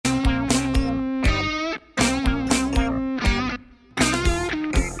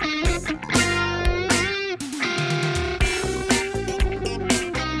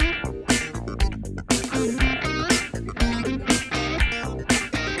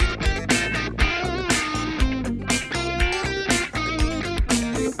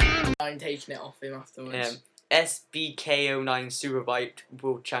taking it off him afterwards. SBK09 Superbike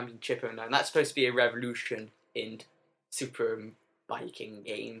World Championship 09. That's supposed to be a revolution in super biking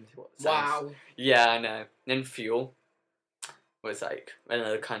games. Wow. Yeah, I know. Then Fuel was like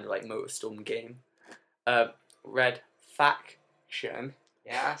another kind of like MotorStorm game. Red Faction.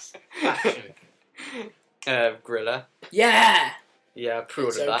 Yes. Faction. Grilla. Yeah! Yeah,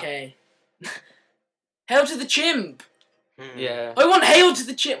 pre-ordered It's that. okay. Hail to the Chimp! Yeah. I want Hail to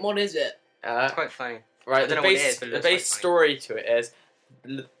the Chimp, what is it? It's quite funny. Right, I don't know what it is, but it the looks quite base funny. story to it is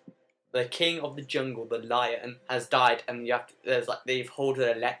the king of the jungle, the lion, has died, and they've held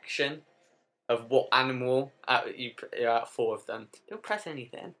an election of what animal out of 4 of them. Don't press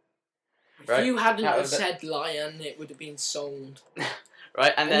anything. Right? If you hadn't Out have of the- said lion, it would have been sold.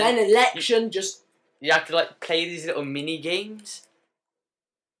 Right, And then election just... you have to like play these little mini games,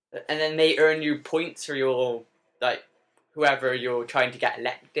 and then they earn you points for your like whoever you're trying to get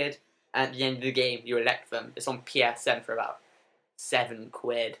elected. And at the end of the game, you elect them. It's on PSN for about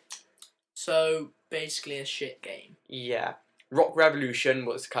 £7. So, basically a shit game. Yeah. Rock Revolution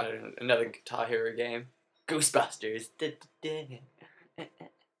was kind of another Guitar Hero game. Ghostbusters.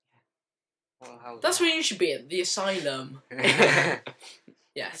 Well, That's where you should be at, the asylum. where...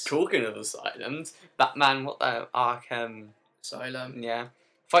 Yes. Talking of asylums, Batman, what the Arkham, Asylum. yeah.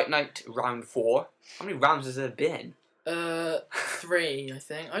 Fight Night Round 4. How many rounds has there been? 3, I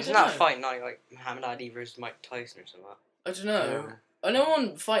think. I Isn't don't that know. Fight Night like Muhammad Ali versus Mike Tyson or something? I don't know. Yeah. I know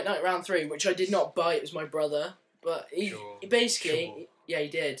on Fight Night Round 3, which I did not buy, it was my brother, but he basically, Sure. yeah, he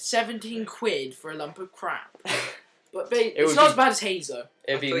did. 17 quid for a lump of crap. But would it's not be- as bad as Hazer.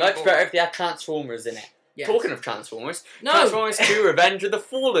 It'd I be thought much you better if they had Transformers in it. Yes. Talking of Transformers, No. Transformers 2 Revenge of the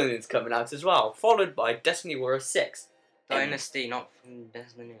Fallen is coming out as well, followed by Destiny Warriors 6. Dynasty, not from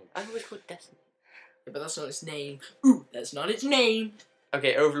Destiny. I always called Destiny. Yeah, but that's not its name. Ooh, that's not its name.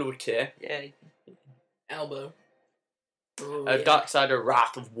 Okay, Overlord 2. Yeah. Elbow. Oh, yeah. Darksider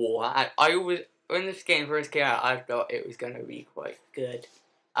Wrath of War. I always, when this game first came out, I thought it was going to be quite good.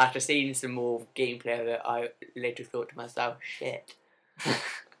 After seeing some more gameplay of it, I later thought to myself, shit.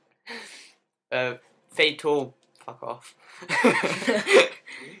 Fatal, fuck off.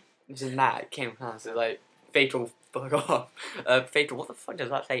 Just that, it came across, so like, Fatal, fuck off. Fatal, what the fuck does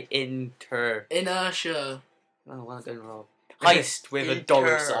that say? Inertia. Oh, well done, Rob. Heist with a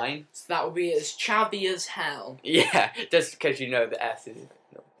dollar Inter. sign. So that would be as chavvy as hell. Yeah, just because you know the S is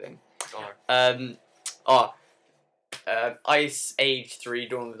another thing. Dollar. Ice Age 3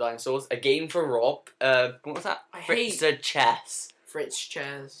 Dawn of the Dinosaurs, a game for Rob. What was that? I Fritz hate- said chess. Fritz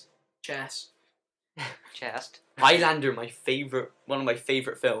chess. Chess. Chest. Highlander, one of my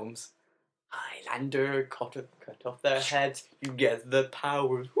favourite films. Highlander, cut off their heads, you get the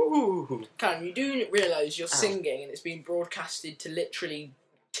powers. Woo! Callum, you do realise you're Ow. singing and it's being broadcasted to literally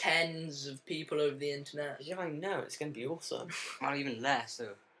tens of people over the internet. Yeah, I know, it's going to be awesome. Well, even less,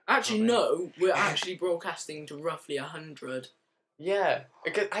 so. Actually, Probably. no, we're actually broadcasting to roughly 100. Yeah.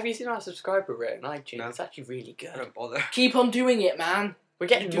 Have you seen our subscriber rate on iTunes? No. It's actually really I good. don't bother. Keep on doing it, man. We're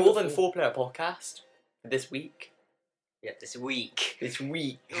getting You more than beautiful. 4-player podcast this week. Yeah, this week. This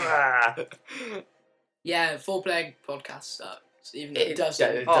week. Yeah, 4-player podcast sucks, even though It it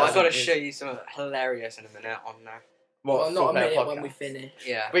doesn't. does. Oh, I've doesn't got to it? show you something hilarious in a minute on there. Well, not a 4-player minute when we podcast? finish.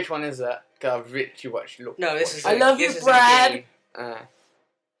 Yeah. Which one is that? Because I've literally watched. No, this is. I love you, this is a Brad. game.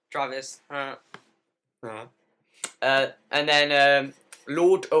 Travis. And then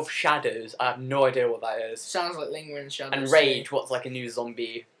Lord of Shadows. I have no idea what that is. Sounds like Lingering Shadows. And to Rage, what's like a new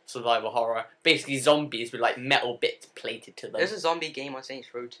zombie survival horror. Basically zombies with like metal bits plated to them. There's a zombie game on Saints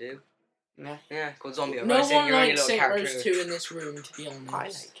Row 2. Yeah. Yeah, called Zombie me. No Uprising. one You're only a likes little Saint Rose character. 2 in this room, to be honest. I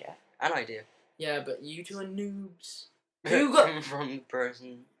like it. An idea. Yeah, but you two are noobs. Who got... from the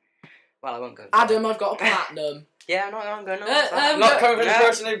person. Well, I won't go. Adam, I've got a platinum. Yeah, no, I'm going. Not coming from the Yeah.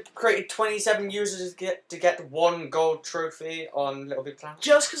 person who created 27 users to get one gold trophy on Little Big Planet.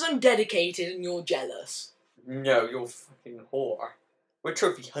 Just because I'm dedicated and you're jealous. No, you're fucking whore. We're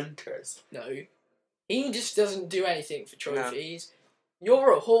trophy hunters. No. He just doesn't do anything for trophies.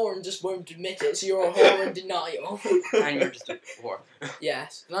 You're a whore and just won't admit it, so you're a whore in denial. And you're just a whore.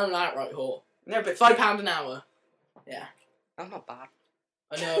 Yes, and I'm an outright whore. No, but £5 an hour. That's not bad.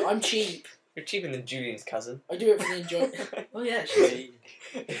 I know, I'm cheap. you're cheaper than Julian's cousin. I do it for the enjoyment. Oh yeah, sure.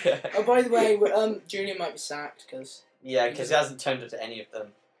 Oh, by the way, Julian might be sacked because Yeah, because he hasn't turned up to any of them.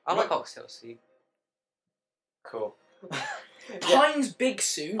 I like Oxtail Soup. Cool. Pine's big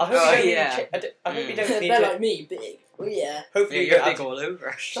suit. I hope Oh, you don't yeah. I hope you don't need They're to. like me, big. Oh yeah. Hopefully You're you big don't all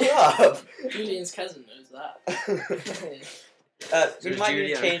over. Shut up. Julian's cousin knows that. We So might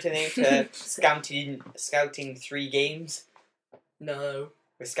need to Julian. change the name to Scouting 3 Games. No.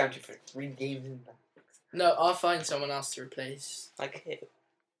 We're scouting for 3 games in that. No, I'll find someone else to replace Like who?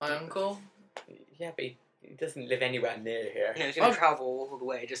 my uncle. Yeah, but he doesn't live anywhere near here. No, he's gonna travel all the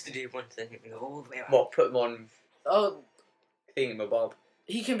way just to do one thing. All the way around. What? Put him on Oh, thingamabob.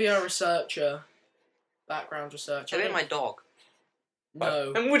 he can be a researcher. Background researcher. I mean, my dog.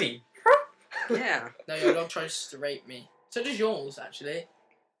 No. And Woody. Yeah. No, your dog tries to rape me. So does yours, actually.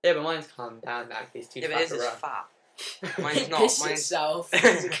 Yeah, but mine's calmed down now. He's too Yeah, but fat his to is run. fat. It Mine's not. pissed Mine's itself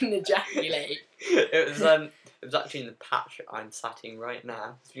because it can ejaculate. It was actually in the patch I'm sitting right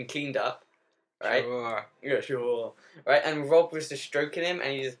now. It's been cleaned up, right? Sure. Yeah, sure. Right, and Rob was just stroking him,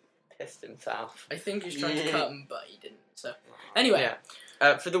 and he just pissed himself. I think he's trying to cut him, but he didn't. So anyway,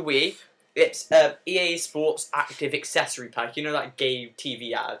 Yeah. For the Wii, it's EA Sports Active Accessory Pack. You know that gay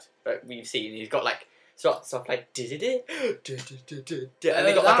TV ad that we've seen. He's got like stuff like and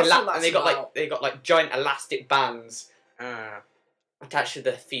they got like they got like giant elastic bands attached to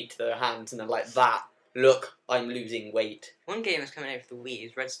their feet, to their hands, and they're like that. Look, I'm losing weight. One game that's coming out for the Wii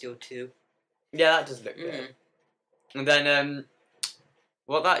is Red Steel 2. Yeah, that does look good. And then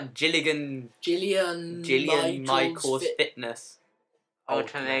what that Gillian Michaels Fitness.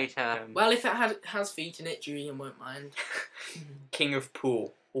 Alternator. Well, if it has feet in it, Julian won't mind. King of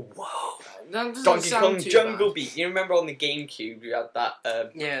Pool. Whoa. That doesn't Donkey sound Kong too Jungle bad. Beat. You remember on the GameCube you had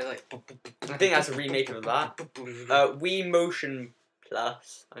that? Yeah, like. I think that's a remake of that. Wii Motion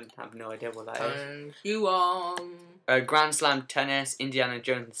Plus. I have no idea what that is. And you on. Grand Slam Tennis, Indiana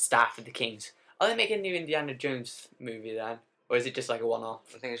Jones, Staff of the Kings. Are they making a new Indiana Jones movie then? Or is it just like a one-off?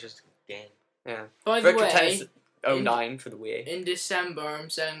 I think it's just a game. Yeah. By the Virtual way, Tennis 09 for the Wii. in December, I'm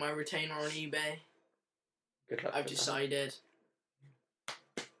selling my retainer on eBay. Good luck. I've with that. decided.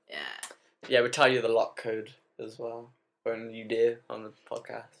 Yeah. Yeah, we'll tell you the lock code as well when you do on the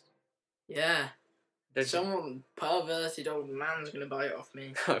podcast. Yeah. There's Some perverted old man's gonna buy it off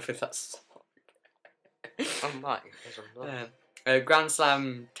me. I think that's. I'm like, Grand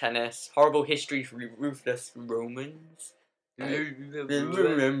Slam Tennis, Horrible History for Ruthless Romans.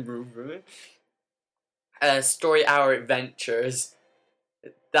 Story Hour Adventures.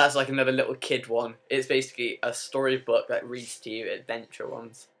 That's like another little kid one. It's basically a storybook that reads to you adventure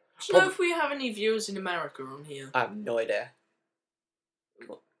ones. Do you know if we have any viewers in America on here? I have no idea. I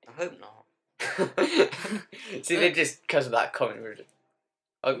hope not. See, they just because of that comment.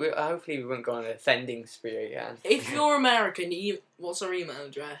 Hopefully, we won't go on an offending spree again. If you're American, what's our email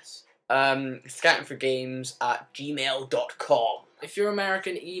address? Scoutingforgames@gmail.com. If you're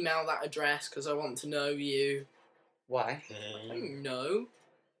American, email that address because I want to know you. Why? I don't know.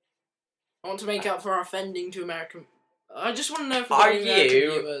 I want to make up for our offending to American. I just want to know if we've got any American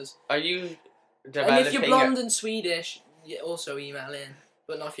viewers. Are you And if you're blonde and Swedish, you also email in.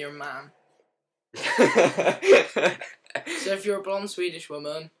 But not if you're a man. So if you're a blonde Swedish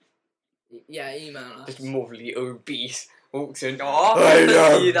woman, yeah, email us. Just morbidly obese. Walks in. Oh, I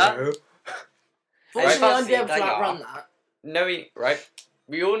see that? know. Fortunately, Right. I'd be able to Right. outrun that. No, right.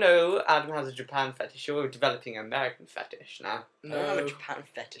 We all know Adam has a Japan fetish. You're developing an American fetish now. I don't have a No. Japan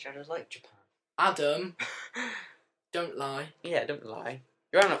fetish. I just like Japan. Adam, don't lie. Yeah, don't lie.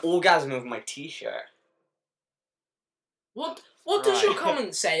 You're having an orgasm over my t-shirt. What does your Right.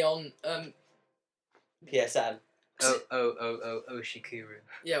 comment say on PSN. Shikuru.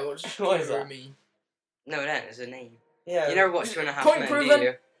 yeah, what does What is Shikuru that? mean? No, that is a name. Yeah. You never watched 2.5 Point Men, proven. do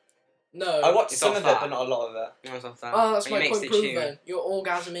you? No. I watched It's some off of it, that. but not a lot of it. No, it's not that. Oh, that's When my he makes point the tune. proven. You're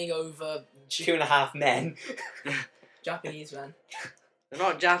orgasming over 2.5 Men. Japanese men. They're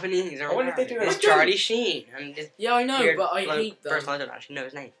not Japanese. They're I wonder if they American. do It's it. Charlie Sheen. And this Yeah, I know, weird but I bloke hate them. person I don't actually know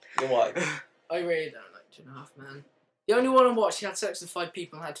his name. Why? I really don't like 2.5 Men. The only one I watched, he had sex with 5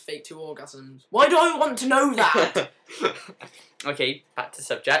 people and had to fake 2 orgasms. Why do I want to know that? Okay, back to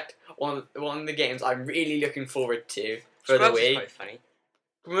subject. One of the games I'm really looking forward to for the Scrubs is Wii. quite funny.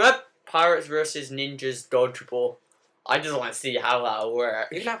 Remember Pirates vs Ninjas Dodgeball? I just want to see how that'll work.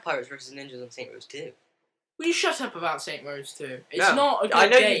 You can have Pirates vs. Ninjas on St. Rose too. Will you shut up about St. Rose 2? It's No, not a good I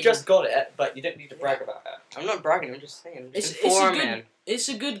know game. you just got it, but you don't need to brag about it. I'm not bragging, I'm just saying. It's a Informing. It's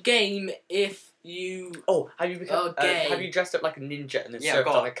a good game if you... Oh, have you become? gay. Have you dressed up like a ninja and then Yeah, surfed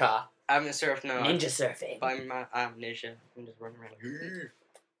I've on a car? I haven't surfed now. Ninja surfing. But I'm ninja. I'm just running around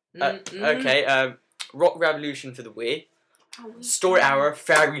like. Okay. Rock Revolution for the Wii. Story Hour,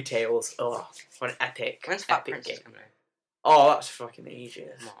 Fairy Tales. Oh, what an epic, When's Fat epic Princess game. coming out? Oh, that's fucking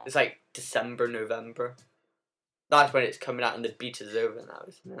ages. Aw. It's like December, November. That's when it's coming out and the beta's over now,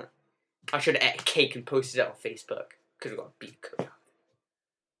 isn't it? I should have ate a cake and posted it on Facebook. Could have got a beta code.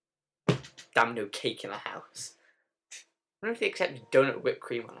 Damn, no cake in the house. I wonder if they accepted donut whipped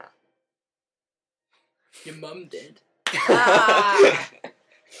cream on Your mum did. that.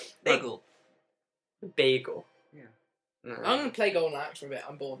 Bagel. Bagel. Yeah. No. I'm gonna play Golden Axe for a bit.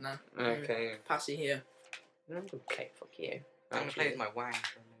 I'm bored now. Okay. Passy here. Okay, fuck you. I'm gonna play with my wang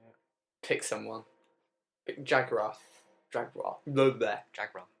for a minute. Pick someone. Pick Jaguar. Blah, blah.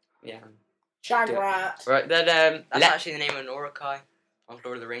 Jaguar. Yeah. Shagrat. Right, then, That's actually the name of an Urukai on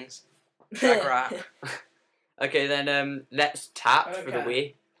Lord of the Rings. Jaguar. okay, then, let's tap for the Okay.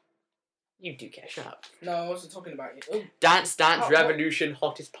 Wii. You do care, shut up. No, I wasn't talking about you. Oh, Dance Dance Oh, Revolution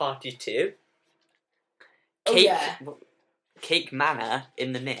Hottest Party 2. Oh, Cake, yeah. Cake Manor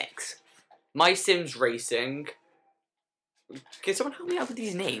in the mix. My Sims Racing. Can someone help me out with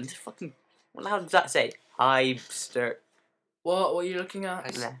these names? Fucking. What the hell does that say? Hypester. what are you looking at?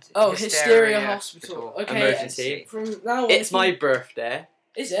 Hysteria Oh, Hysteria Hospital. Okay. Emergency. From now on, It's if you- my birthday.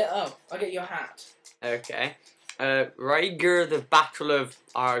 Is it? Oh, I'll get your hat. Okay. Rhaegar, the Battle of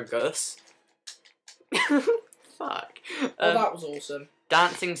Argus. Fuck. Oh, that was awesome.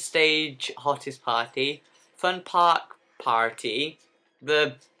 Dancing Stage Hottest Party. Fun Park Party.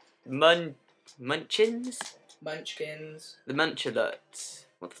 The Munchins? Munchkins. The Munchalots.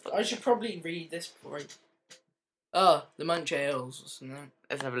 What the fuck? I should probably read this before I... Oh, the Munch Ales or something.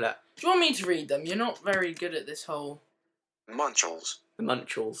 Let's have a look. Do you want me to read them? You're not very good at this whole... Munchals. The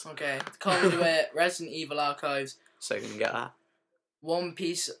Munchals. Okay. Conduit, Resident Evil Archives, So you can get that. One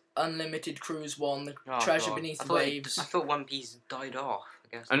Piece Unlimited Cruise 1, The Oh, Treasure God. Beneath I the thought Waves. I thought One Piece died off.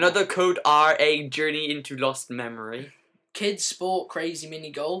 I guess. Another Code RA Journey into Lost Memory. Kids Sport Crazy Mini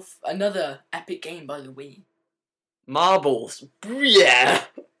Golf. Another epic game by the Wii. Marbles. Yeah.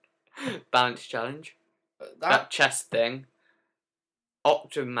 Balance Challenge. That, That chess thing.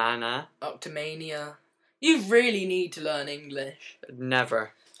 Octomana. Octomania. You really need to learn English.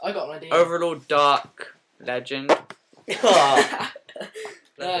 Never. I got an idea. Overlord Dark Legend. Ah,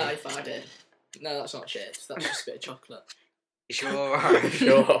 I farted. No, that's not shit. That's just a bit of chocolate. Sure.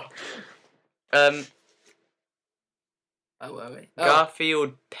 Sure. Oh, were we? Oh.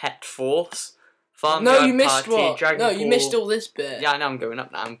 Garfield Pet Force. Farm No, Yard you missed Party, what? Dragon No, Ball. you missed all this bit. Yeah, I know I'm going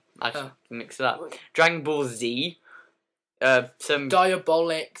up now. I should Oh. mix it up. Dragon Ball Z. Some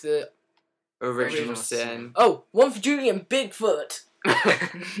Diabolic, the... original Original sin. Oh, One for Judy and Bigfoot.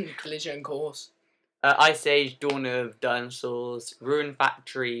 Collision Course. Ice Age, Dawn of Dinosaurs, Ruin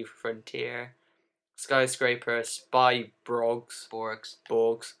Factory, Frontier, Skyscraper, Spy Brogs, Borgs.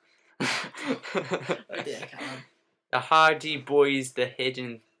 Borgs. Oh dear, Callum. The Hardy Boys, The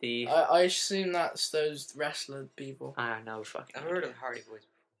Hidden Thief. I assume that's those wrestler people. I don't know, fucking. I've heard of the Hardy Boys.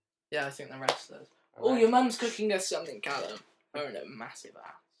 Yeah, I think they're wrestlers. Oh, Alright. your mum's cooking us something, Callum. Oh, no, massive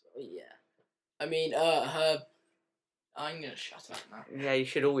ass. Oh, yeah. I mean, her... I'm gonna shut up now. Yeah, you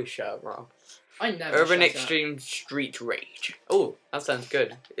should always shut up, Rob. I never Urban shut up. Extreme Street Rage. Oh, that sounds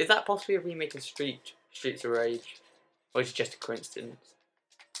good. Is that possibly a remake of Streets of Rage? Or is it just a coincidence?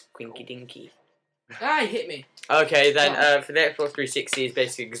 Quinky Dinky. Ah, he hit me. Okay, then for the Xbox 360 is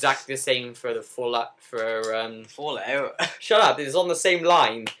basically exactly the same for the Fallout for Fallout. Shut up, it's on the same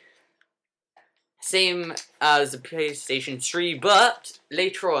line. Same as the PlayStation 3, but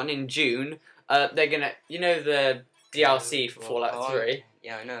later on in June, they're gonna the DLC for Fallout 3.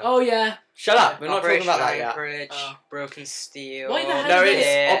 Yeah, I know. Oh, yeah. Shut up, we're not talking Operation about that yet. Anchorage, Oh. Broken Steel. Why the hell No, is it's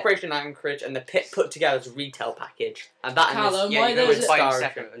it? Operation Anchorage and the Pit put together as a retail package. And that Callum, Yeah, why you go there's and it- buy them Star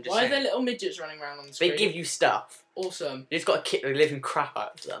separate. Ocean. I'm just Why are there saying. little midgets running around on the screen? They give you stuff. Awesome. You just gotta kick the living crap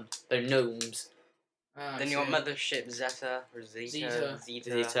out of them. They're gnomes. Ah, I Then you want see. Mothership Zeta or Zeta.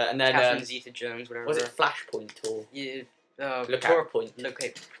 Zeta. And then, Catherine Zeta Jones, whatever. was it Flashpoint or Yeah. Lookout Point?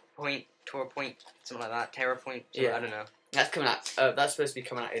 Tor Point, something like that. Terror Point. Yeah. I don't know. That's coming out. That's supposed to be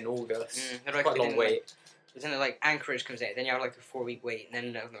coming out in August. How do I Quite a put it long in, wait. Isn't it like Anchorage comes out, then you have like a 4-week wait, and then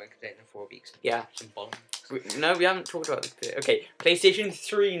another one comes out in 4 weeks. Yeah. Some bollocks. No, we haven't talked about this. Okay, PlayStation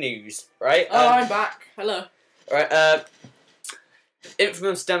 3 news, right? Oh, I'm back. Hello. Right,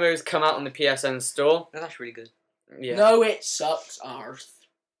 Infamous demos come out on the PSN store. No, that's really good. Yeah. No, it sucks, Arth.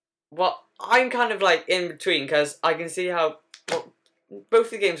 Well, I'm kind of like in between because I can see how both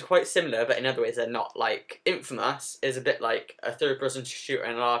the games are quite similar, but in other ways they're not. Like Infamous is a bit like a third-person shooter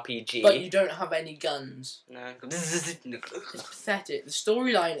and an RPG. But you don't have any guns. No. It's pathetic. The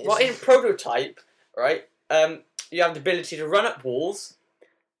storyline is... Well, in Prototype, right? You have the ability to run up walls,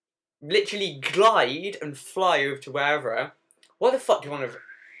 literally glide and fly over to wherever. What the fuck do you want to?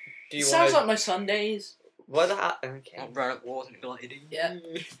 Do you Sounds want like my Sundays. What the hell? Okay. I'll run up walls and gliding. Yeah.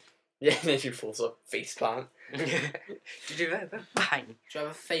 Yeah, then you fall off face plant. Did you do that? Bang. Do you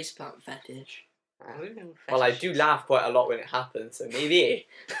have a faceplant fetish? Well, I do laugh quite a lot when it happens, so maybe.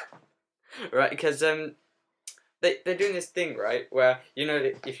 Right, because they're doing this thing, right, where, you know,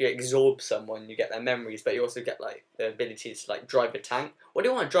 that if you absorb someone, you get their memories, but you also get, like, the ability to, like, drive a tank. Why do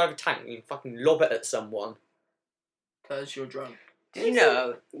you want to drive a tank? You can fucking lob it at someone. Because you're drunk. Did you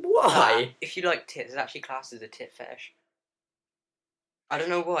know Why? if you like tits, it's actually classed as a tit fetish? I don't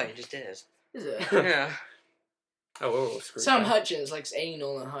know why, it just is. Is it? Yeah. Oh, we're all screwed. Sam then. Hutchins likes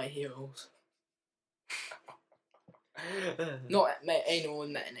anal and high heels. Not anal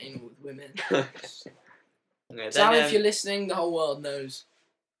and men, anal with women. Yeah, Sam, then, if you're listening, the whole world knows.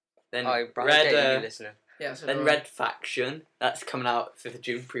 then Oh, Brad, Red, you listening. Yeah, so then do I. Red Faction, that's coming out 5th of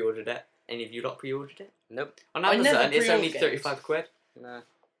June, pre-ordered it. Any of you lot pre-ordered it? Nope. On I never Amazon, it's only pre-order games. 35 quid. No.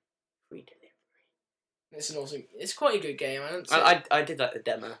 Free delivery. It's an awesome. It's quite a good game. I don't. Say, I did like the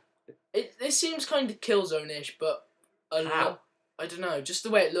demo. it seems kind of Killzone-ish, but a How? lot. I don't know. Just the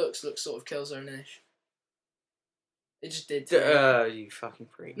way it looks sort of Killzone-ish. It just did. To me. You fucking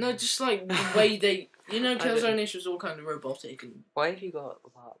freak. No, just like the way they. You know, I didn't- Killzone-ish was all kind of robotic and Why have you got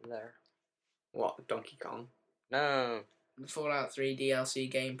that there? What, Donkey Kong? No. Fallout 3 DLC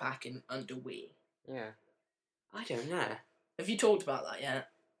game pack in under Wii. Yeah. I don't know. Have you talked about that yet?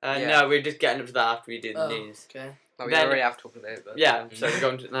 Yeah. No, we're just getting up to that after we do the Oh, news. okay. Well, we Then- already have talked about it, but... Yeah, so we're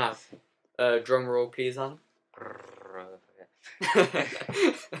going to it now. Drum roll, please, on.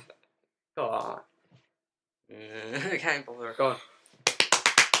 Go on. I can't bother. Go on.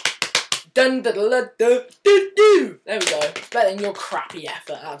 Dun da da da da do do. There we go. It's better than your crappy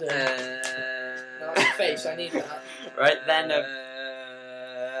effort, Adam. No, your face, I need that. Right, then,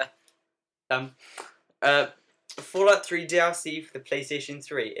 Fallout 3 DLC for the PlayStation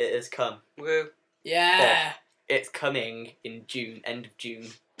 3. It has come. Woo. Yeah. It's coming in June, end of June.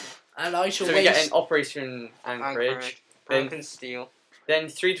 And I shall So we wait. get an Operation Anchorage. Anchorage. Broken Steel. Then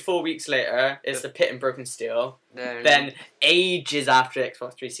 3 to 4 weeks later, it's the Pit and Broken Steel. Then... Then ages after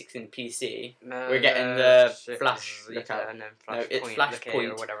Xbox 360 and PC, we're getting the Flash Lookout. And then No, it's Flashpoint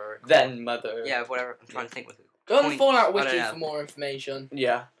Flashpoint. or whatever. Then Mother. Yeah, whatever. I'm trying to think with it. Go on the Point. Fallout I Wiki don't know. for more information.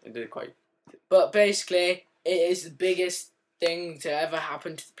 Yeah, it did quite. But basically, it is the biggest thing to ever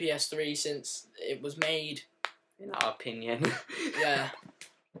happen to the PS3 since it was made. In our opinion. Yeah.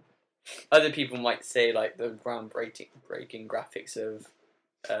 Other people might say like the groundbreaking graphics of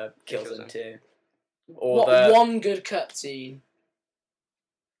Killzone 2. Or One good cutscene.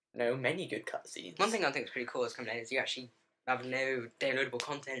 No, many good cutscenes. One thing I think is pretty cool is coming out is you actually have no downloadable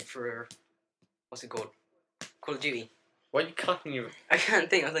content for... What's it called? Call of Duty. Why are you cutting your... I can't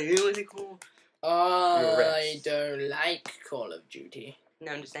think. I was like, what's it called? I wrist. don't like Call of Duty.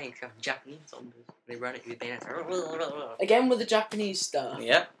 No, I'm just saying, it's got Japanese zombies. They run it with bayonets. Again with the Japanese stuff.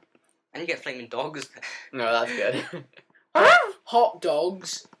 Yeah. And you get flaming dogs. No, that's good. Hot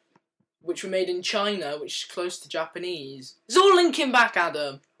dogs, which were made in China, which is close to Japanese. It's all linking back,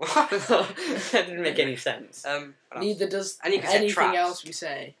 Adam. That didn't make any sense. what else? Neither does And you can set anything traps. else we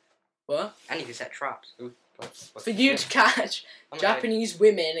say. What? And you can set traps. Ooh, what's For you to catch Oh my Japanese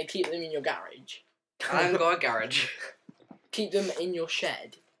women and keep them in your garage. God. I haven't got a garage. Keep them in your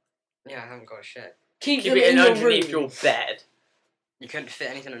shed. Yeah, I haven't got a shed. Keep Keep them it in your underneath room. your bed. You couldn't fit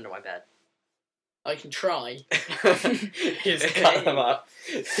anything under my bed. I can try. You just cut them up.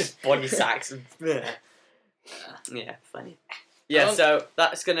 Just body sacks. Yeah, funny. Yeah, so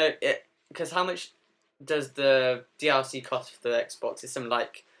that's gonna... Because how much does the DLC cost for the Xbox? It's something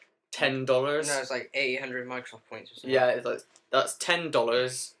like $10. No, it's like 800 Microsoft points or something. Yeah, it's like, that's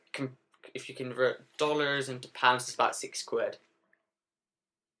 $10. If you convert dollars into pounds, it's about £6.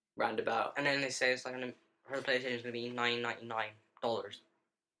 Roundabout. And then they say it's like her PlayStation is going to be $9.99.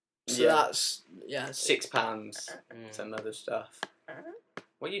 So Yeah. that's £6. Some other stuff.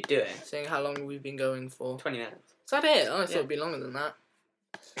 What are you doing? Saying how long we've been going for. 20 minutes. Is that it? Oh, I thought Yeah. it'd be longer than that.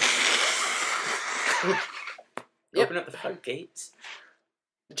 Yep. Open up the floodgates.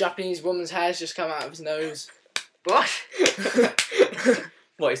 The Japanese woman's hair's just come out of his nose. What?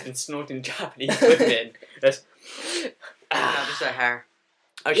 What, he's been snorting Japanese women? That's... No, just her hair.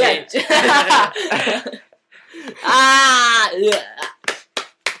 Okay. Yeah. Yeah.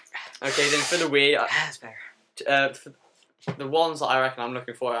 Okay, then for the Wii, That's better. for the ones that I reckon I'm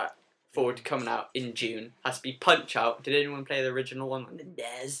looking forward to coming out in June has to be Punch Out. Did anyone play the original one on the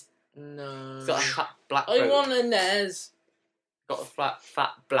NES? No. It's got a fat black I bloke. want a NES. Got a fat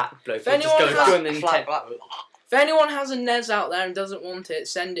black bloke. If that just anyone goes has- gun and Flat, ten- black. If anyone has a NES out there and doesn't want it,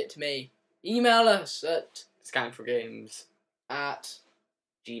 send it to me. Email us at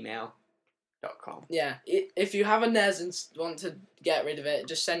scanforgames@gmail.com. yeah. If you have a NES and want to get rid of it,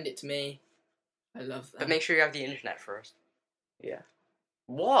 just send it to me. I love that. But make sure you have the internet first.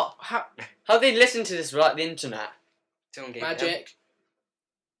 What? How, How they listen to this without the internet? Someone gave magic.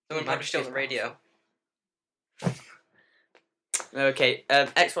 Someone published it on the radio. Okay,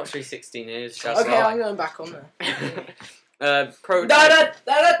 Xbox 360 news. That's Okay, all. I'm going back on there. Prototype.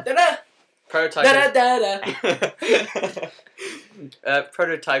 Da-da-da-da-da-da. Prototype. Da-da-da-da.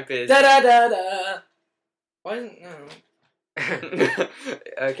 Prototype is. Da-da-da-da. Why isn't no?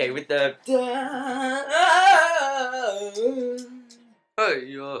 Okay, with the.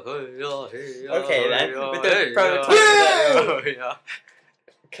 Okay then, with the prototype.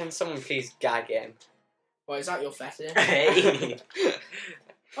 Can someone please gag him? Why is that your fetish? Hey.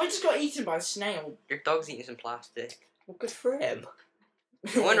 I just got eaten by a snail. Your dog's eating some plastic. Well, good for him.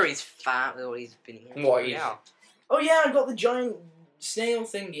 No wonder he's fat with all he's been eating. What, he's- Yeah. Oh yeah, I got the giant snail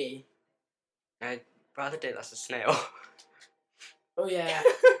thingy. Rather do that's a snail. Oh yeah.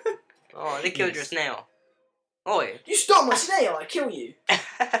 Oh, they killed your snail. Oi. You stole my snail, I kill you.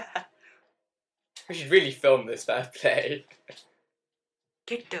 We should really film this fair play.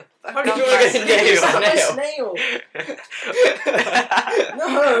 Get the fuck How out did of you my wanna get You snail? stole my snail.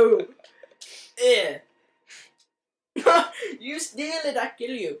 No. Yeah. You steal it, I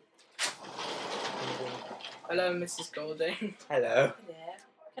kill you. Hello, Mrs. Golding. Hello. There.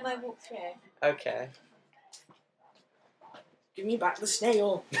 Can I walk through? Okay. Give me back the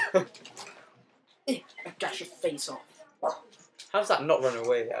snail. I gash your face off. How's that not run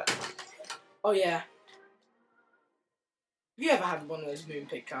away yet? Oh yeah. Have you ever had one of those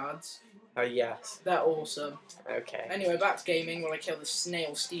Moonpig cards? Oh yes. They're awesome. Okay. Anyway, back to gaming while I kill the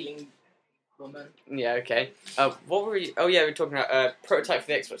snail stealing woman. Yeah. Okay. What were we? Oh yeah, we were talking about prototype for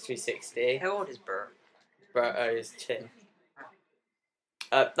the Xbox 360. How old is Bert? But it's tin.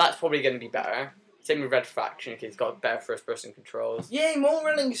 That's probably going to be better. Same with Red Faction, because it's got better first-person controls. Yay, more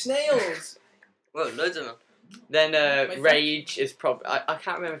running snails! Whoa, loads of them. Then My Rage is probably... I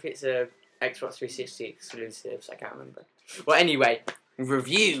can't remember if it's a Xbox 360 exclusive, so I can't remember. Well, anyway,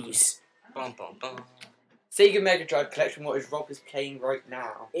 reviews. Bum, bum, bum. Sega Mega Drive Collection, what is Rob is playing right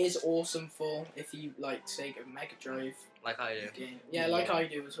now. Is awesome for if you like Sega Mega Drive Like I do. game. Yeah, like I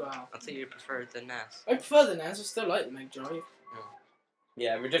do as well. I thought you preferred the NES. I prefer the NES, I still like the Mega Drive.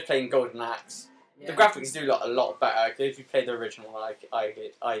 Yeah, we're just playing Golden Axe. Yeah. The graphics do look a lot better, because if you play the original like I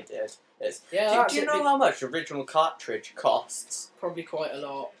did, it's... Yeah, do that's you it. know how much the original cartridge costs? Probably quite a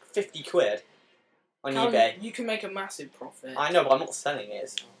lot. 50 quid on Callum, eBay. you can make a massive profit. I know, but I'm not selling it.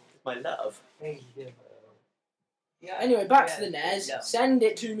 It's my love. Yeah. Anyway, back to the NES. Send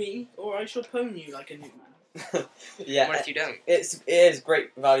it to me, or I shall pwn you like a new man. Yeah, What if you don't? it is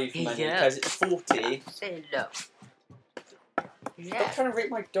great value for money Yeah. because it's 40. Say hello. Stop trying to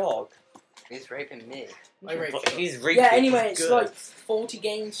rape my dog. He's raping me. I raped But you. he's raping. Yeah, anyway, he's it's good. like 40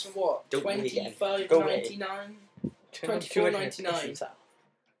 games for what? Don't do it again. Go away. $25.99? Turn on $24.99. 200.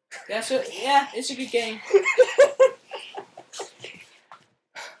 Yeah, so yeah, it's a good game.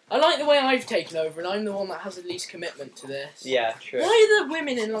 I like the way I've taken over, and I'm the one that has the least commitment to this. Yeah, true. Why are the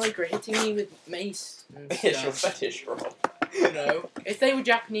women in Lycra hitting me with mace and It's your stuff? fetish, Rob. No. If they were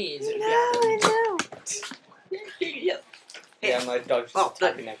Japanese, it would be Adam. Yeah, my dog's just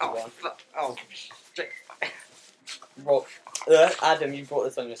attacking oh, everyone. fuck. Oh, shit. Rob, Adam, you brought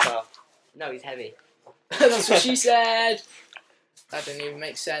this on yourself. No, he's heavy. That's what she said. That didn't even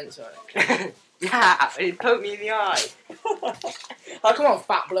make sense. Right? Yeah, it poked me in the eye. Oh, come on,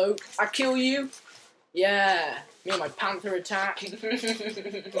 fat bloke. I kill you. Yeah. Me and my panther attack. Come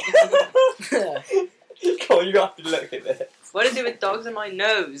on, you have to look at this. What is it with dogs in my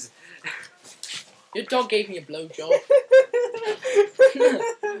nose? Your dog gave me a blowjob.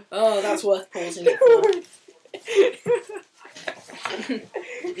 Oh, that's worth pausing it for.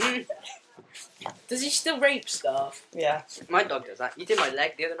 Does he still rape stuff? Yeah. My dog does that. You did my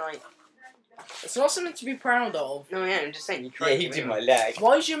leg the other night. It's not something to be proud of. No, yeah, I'm just saying. You tried. Yeah, to he do did it. my leg.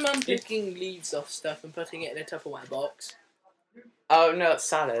 Why is your mum picking leaves off stuff and putting it in a Tupperware box? Oh no, it's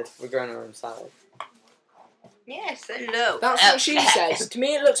salad. We're growing our own salad. Yes, hello. That's what she says. To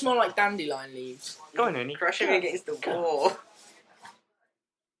me, it looks more like dandelion leaves. Go on, Ernie. Crushing me against the wall.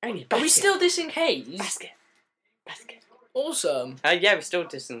 Ernie, Are we still dissing Haze? Basket. Awesome. Yeah, we're still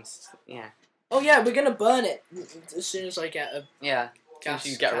distanced. Yeah. Oh yeah, we're gonna burn it as soon as I get a Yeah. gas.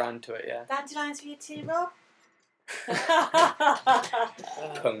 You get around to it, yeah. Dandelions for you too, Rob?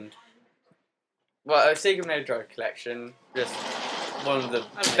 Pwned. Well, Sega Mega Drive Collection, just one of the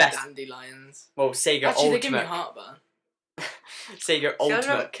I like best. dandelions. Well, Sega Actually, they give me Ultimate. heartburn. Sega See, I Ultimate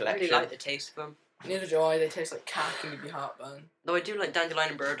don't Collection. really like the taste of them. Neither do I. They taste like cack and give me heartburn. Though I do like dandelion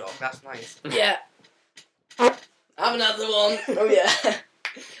and burdock. That's nice. Yeah. Have another one. Oh yeah.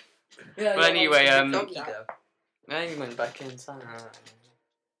 Yeah. Well, anyway, Doggy though. Now you went back inside.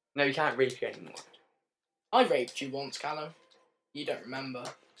 No, you can't rape you anymore. I raped you once, Callum. You don't remember.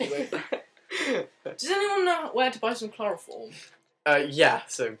 You won't- Does anyone know where to buy some chloroform? Yeah,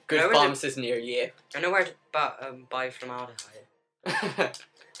 so good No, is it- pharmacist near you. I know where to buy formaldehyde.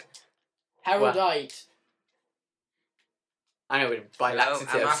 Heraldite. I know where to buy No,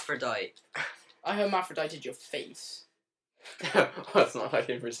 laxatives. hermaphrodite. I hermaphrodited your face. That's not like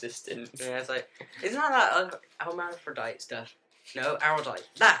resistance. Yeah, it's like, isn't that hermaphrodite stuff? No, erudite.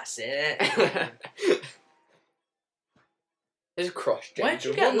 That's it. There's a cross. Where'd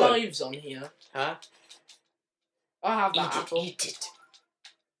you get knives on here? Huh? I have that Eat it, apple. eat it.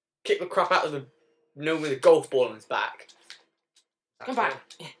 Kick the crap out of the gnome with a golf ball on his back. Come back.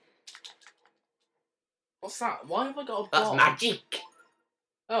 What's that? Why have I got a That's bomb? magic.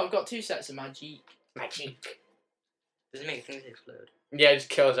 Oh, I've got 2 sets of magic. Magic. Does it make things explode? Yeah, it just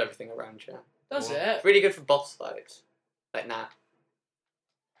kills everything around you. Does What? it? Really good for boss fights. Like nah.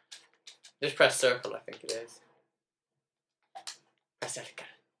 Just press circle, I think it is. Press circle.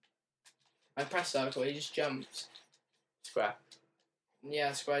 I press circle, he just jumps. Square.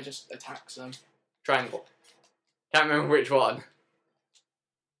 Yeah, square just attacks them. Triangle. Can't remember which one.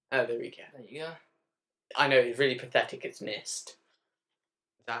 Oh, there we go. There you go. I know, it's really pathetic it's missed.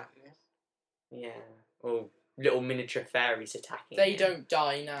 That. Yeah. Or little miniature fairies attacking. They you. don't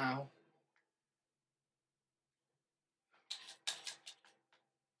die now.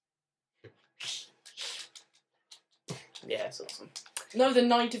 Yeah, it's awesome. No, the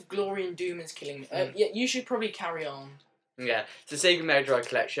Knight of Glory and Doom is killing me. Yeah, you should probably carry on. Yeah, so Sega Mega Drive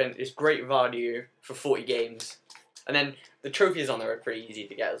collection is great value for 40 games. And then the trophies on there are pretty easy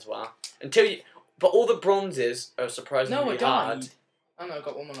to get as well. But all the bronzes are surprisingly No, I hard. died. Oh no, I've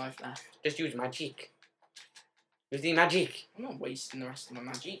got 1 more life left. Just use magic. Use the magic. I'm not wasting the rest of my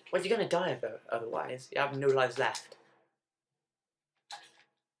magic. Well, you're gonna die though, otherwise. You have no lives left.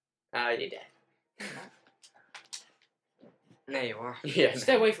 You're dead. There you are. Yeah.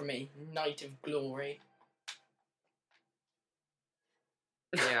 Stay away from me, Knight of Glory.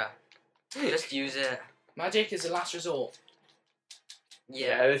 Yeah. Just use it. Magic is the last resort.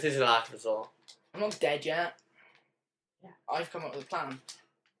 Yeah. This is the last resort. I'm not dead yet. Yeah. I've come up with a plan.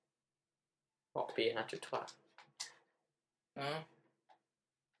 Not being at a twat. No?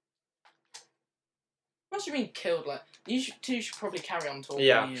 What do you mean killed? Like, you two should probably carry on talking.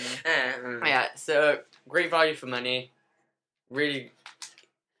 Yeah. You know. Yeah, so great value for money. Really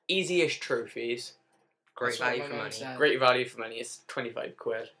easy-ish trophies. Great That's what value my for mum money. said. Great value for money. It's 25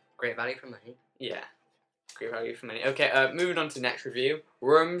 quid. Great value for money. Yeah. Great value for money. Okay, moving on to the next review.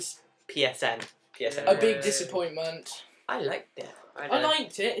 Worms PSN. PSN. A big Yay. disappointment. I liked it. I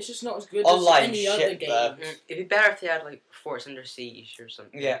liked it, it's just not as good Online as any other shit, game. though. It'd be better if they had like Force Under Siege or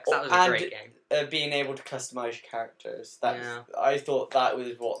something. Yeah, 'cause that was a and- great game. Being able to customize your characters. That's, Yeah. I thought that was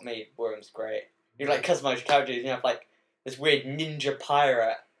what made Worms great. You like customize your characters. You have like this weird ninja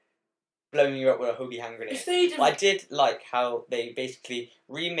pirate blowing you up with a holy hand grenade. If they'd But I have, did like how they basically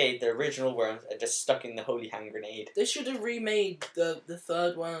remade the original Worms and just stuck in the holy hand grenade. they should have remade the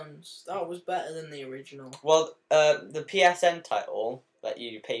third ones. That was better than the original. Well, the PSN title that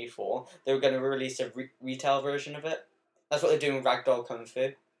you paid for, they were going to release a retail version of it. That's what they're doing with Ragdoll Kung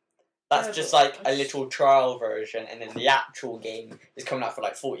Fu. That's Yeah, just but like a little trial version, and then the actual game is coming out for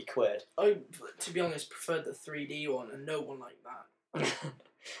like 40 quid. I, to be honest, preferred the 3D one, and no one liked that.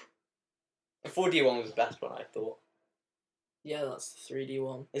 The 4D one was the best one, I thought. Yeah, that's the 3D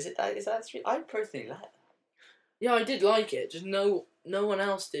one. Is that street? I personally like that. Yeah, I did like it. Just no one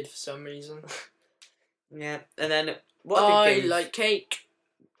else did for some reason. Yeah, and then what I other games? like cake,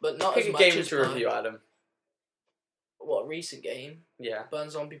 but not Pick as a much game as to mine. review, Adam. What recent game? Yeah. Burn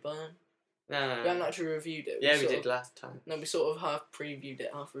Zombie Burn. No. We haven't actually reviewed it. Yeah, we sort did of- last time. No, we sort of half previewed it,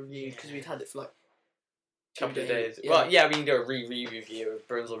 half reviewed because we'd had it for like Couple of days. Yeah. Well, yeah, we can do a review of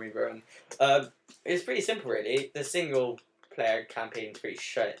Burns or Reburn. It's pretty simple, really. The single player campaign's pretty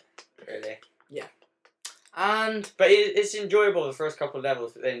shit, really. And But it's enjoyable the first couple of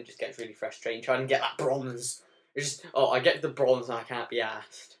levels, but then it just gets really frustrating trying to get that bronze. It's just, I get the bronze and I can't be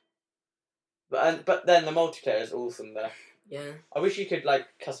asked. But then the multiplayer is awesome there. yeah, I wish you could like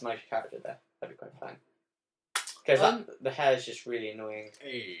customize your character there. That'd be quite fun. Because the hair is just really annoying.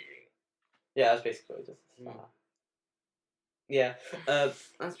 Yeah, that's basically what it does. Yeah,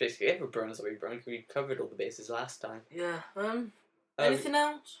 that's basically it for Burns or Reburn. We covered all the bases last time. yeah. Anything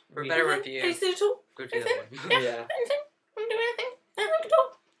else? For a we- better Anything? review, Anything at all? go to the other one. Yeah. Anything? Want to do anything? Anything at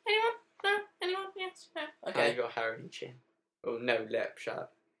all? Anyone? No? Anyone? Yes? No? Okay. Okay. You got hair in your chin. Oh no, lip, shut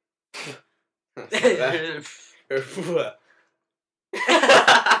up.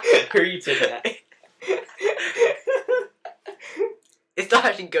 Who are you taking that? It's not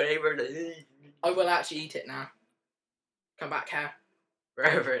actually good anywhere. I will actually eat it now. Come back here.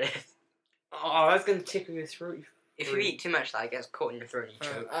 Wherever it is. Oh, that's gonna tickle your throat. If you eat too much, that gets caught in your throat and you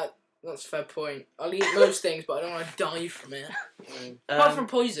choke. That's a fair point. I'll eat most things, but I don't want to die from it. Apart from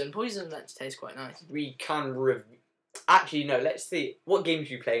poison. Poison's meant to taste quite nice. We can review. Actually, no. Let's see. What games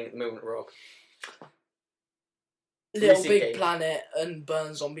are you playing at the moment, Rob? Little Recent Big game. Planet and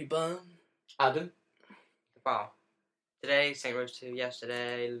Burn Zombie Burn. Adam. Wow. Today, Saint Rose 2.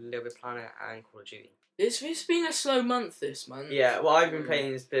 Yesterday, Little Big Planet and Call of Duty. It's been a slow month this month. Yeah. What I've been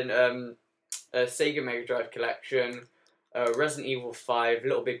playing has been a Sega Mega Drive collection, Resident Evil 5,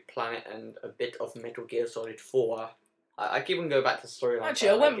 Little Big Planet, and a bit of Metal Gear Solid 4. I keep on going back to the storyline. Actually,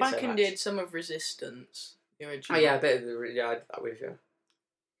 I went back and did some of Resistance. Oh yeah, a bit of the I did that with you.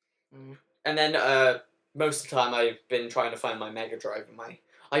 Mm. And then most of the time I've been trying to find my Mega Drive.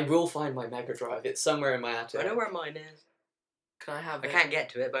 I will find my Mega Drive. It's somewhere in my attic. I know where mine is. Can I have I it? can't get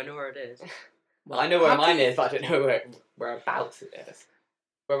to it, but I know where it is. Well, I know where mine is, but I don't know whereabouts it is.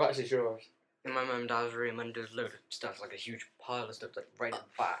 Whereabouts is yours? In my mum and dad's room, and there's a load of stuff, like a huge pile of stuff, like right at the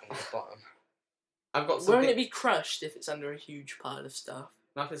back and the bottom. I've got something. Won't it be crushed if it's under a huge pile of stuff?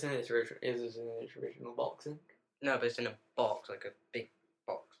 Not it's in its original boxing. No, but it's in a box, like a big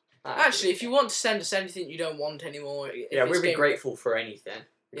box. Actually, if you want to send us anything you don't want anymore, yeah, we'd be grateful for anything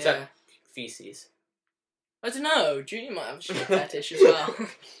except feces. I don't know. Junior might have a shit fetish as well.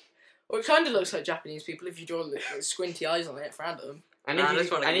 Or it kind of looks like Japanese people if you draw the squinty eyes on it for Adam. And Nah, if this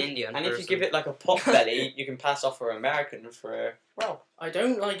you, one like and an if, Indian and if you person. give it like a pot belly, you can pass off for American for well. I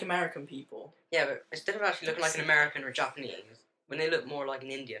don't like American people. Yeah, but instead of actually looking like an American or Japanese, when they look more like an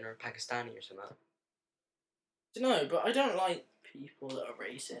Indian or a Pakistani or something. I don't know, but I don't like people that are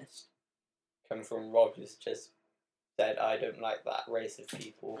racist. Coming from Rob, who's just said I don't like that race of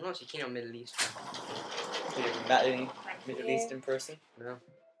people. I'm not too keen on Middle East. Have you ever met any Middle Eastern person? No.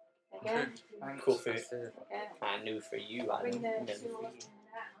 Again. Cool food. That's it. Yeah. I knew for you, I Bring know the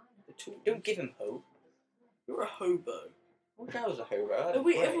for two you. on Don't give him hope. You're a hobo. What was a hobo?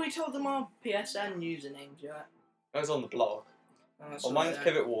 Have we told them our PSN usernames yet? I was on the blog. Oh, that's Well, right mine's there.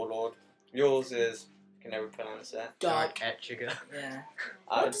 Pivot Warlord. Yours is. I can never pronounce it. Dark. Etchiga. Yeah.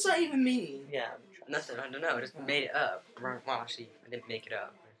 I, What does that even mean? yeah. Nothing, I don't know, I just made it up. Well, actually, I didn't make it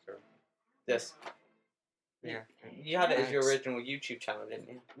up. So, This. yeah. You had it as your Thanks. original YouTube channel, didn't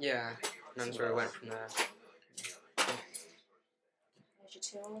you? Yeah, and that's where I went from there.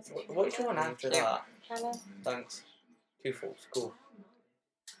 There's your tools. What's your one after Yeah. that? Colour. Thanks. Two falls. Cool.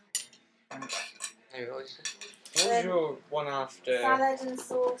 Hey, what was it? What was your one after? Salad and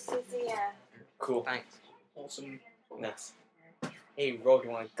sauces, yeah. Cool. Thanks. Awesome. Nice. Hey, Rod,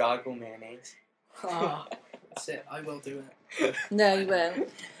 you want to gargle mayonnaise? Ah, that's it. I will do it. No, you won't.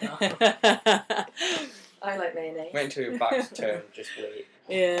 No. I like mayonnaise. Wait until your back's turned, just wait.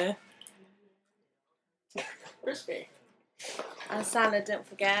 Yeah. Crispy. And salad, don't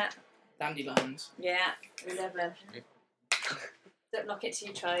forget. Dandelions. Yeah, we love them. Don't knock it till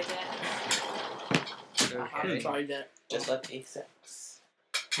you tried it. I haven't Okay. tried it. Just like A6.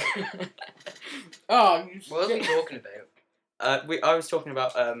 Oh, you What was we talking about? I was talking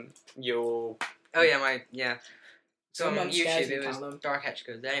about your. Oh yeah, yeah. So on Someone scares YouTube you, it was Callum. Dark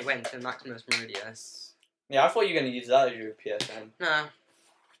Etchiga, then it went to Maximus Meridius. Yeah, I thought you were going to use that as your PSN. Nah. To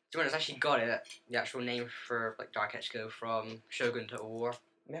be honest, I actually got it, the actual name for like Dark Etchiga from Shogun Total War.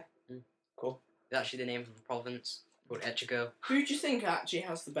 Yeah. Cool. It's actually the name of the province called Etchigo. Who do you think actually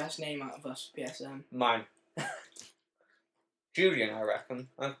has the best name out of us, PSN? Mine. Julian, I reckon.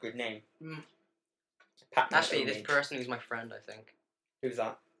 That's a good name. Mm. Pat Actually, this Mahomes. person is my friend, I think. Who's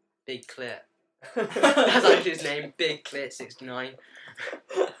that? Big Clit. That's actually his name, Big Clit 69.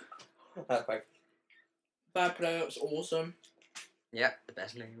 That's like Bad players, awesome. Yeah, the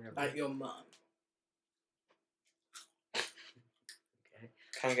best name ever. Like your mum.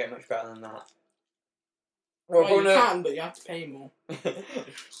 can't get much better than that. Well, you can, but you have to pay more.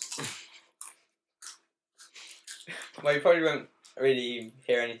 Well, you probably won't really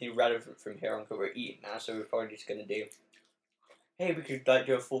hear anything relevant from here on because we're eating now, so we're probably just gonna do. Hey, we could like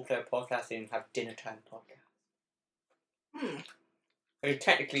do a full player podcast and have dinner time podcast. I mean, it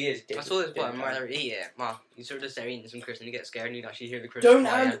technically is dinner. I saw this dinner one time. where they eat it. Well, you sort of just there eating some crisps and you get scared and you actually hear the crisps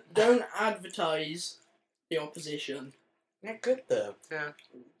fly out. Don't advertise the opposition. They're good though. Yeah.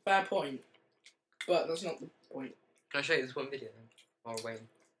 Fair point. But that's not the point. Can I show you this one video then? While we're waiting.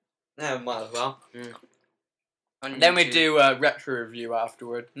 No, might as well. On Then we YouTube. do a retro review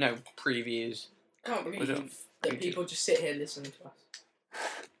afterward. No, previews. Can't Was believe it that YouTube? people just sit here listening to us.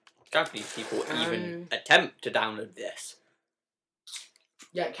 Can't believe people even attempt to download this.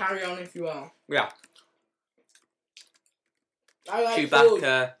 Yeah, carry on if you are. Yeah. I like food.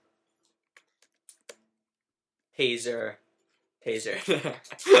 Chewbacca. Taser.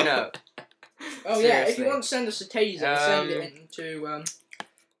 No. Oh yeah, if you Seriously. want to send us a taser, send it into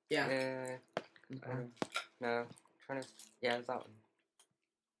yeah. No. Trying to. Yeah, it's that one.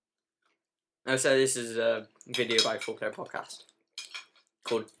 Oh, so this is a video by Full Player Podcast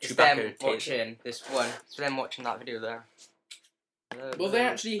called It's them Chewbacca Taser. watching this one. It's them watching that video there. Will they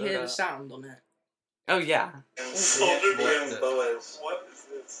actually hear the sound on it? Oh yeah. Soldier What Graham the- Boas. What is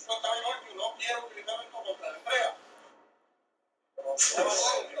this?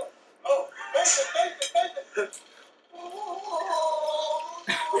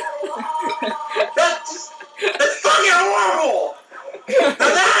 That's fucking horrible! Now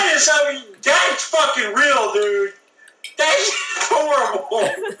that is something, that's fucking real, dude! That's horrible!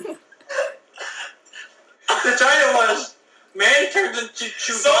 The title was, Man turns into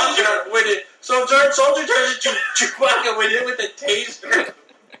Chewbacca with it. Soldier turns into Chewbacca with a taser.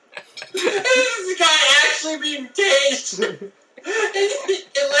 This is the guy actually being tased. and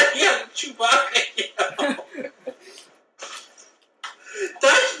letting out Chewbacca yell.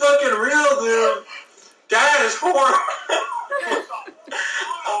 That's fucking real, dude. That is horrible.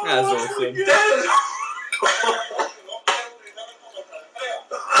 That's awesome. That is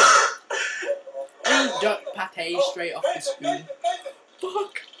Three duck pate straight off the spoon.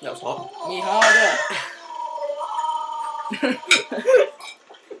 Fuck. That was hot. Me harder.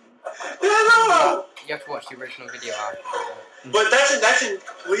 no. You have to watch the original video after. But that's in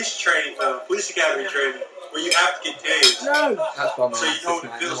police training, police academy training, where you have to get tased. No. That's bomb. So you know what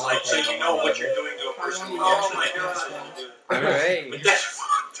it feels like, so you know what you're doing to a person who Oh actually my does God. it. Alright. But that's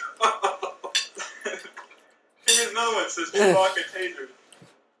fucked up. Here's another one that says Chewbacca taser.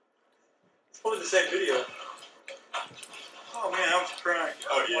 It's probably the same video. Oh man, I was crying.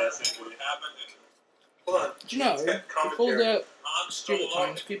 Oh yeah, same video. Hold on. Do you know, It's got before commentary. the stupid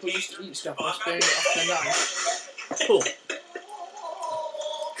times, people used to eat stuff and spoon it off their knife. Cool.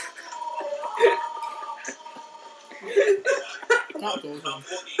 That's awesome.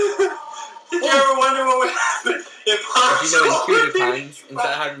 Did you ever wonder what would happen if Han Do you know in Solo Tudor did times, instead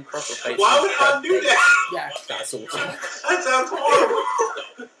of having proper faces, Why would Han do that? Yeah. That's awesome. That sounds horrible.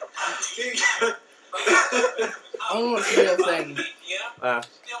 I don't know what's the real thing.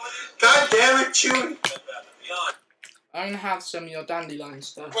 God damn it, Chewie. I'm gonna have some of your dandelion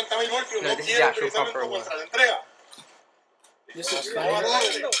stuff. No, this is the actual proper one. This looks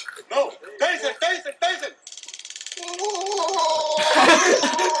funny. No, taser, taser, taser.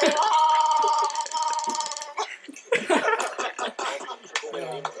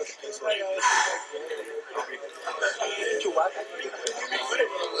 Yeah.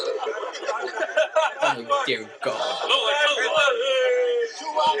 Oh dear God.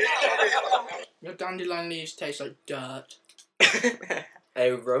 Your dandelion leaves taste like dirt.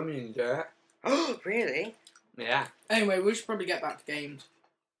 A Roman dirt. Really? Yeah. Anyway, we should probably get back to games.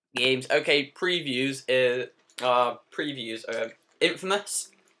 Games. Okay, previews is Infamous,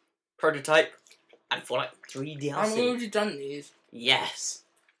 Prototype, and Fallout 3 DLC. I've already done these. Yes.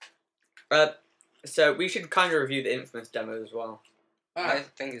 So we should kind of review the Infamous demo as well. I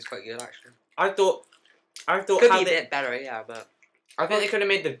think it's quite good actually. I thought Could how be a they, bit better, yeah, but I think they could have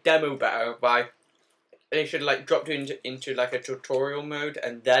made the demo better by they should like drop you into like a tutorial mode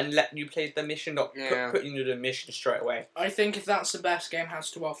and then let you play the mission, not Yeah. put you into the mission straight away. I think if that's the best game has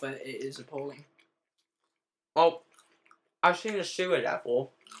to offer, it is appalling. Well, I've seen the sewer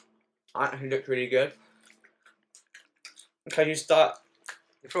level. It looked really good. Can you start?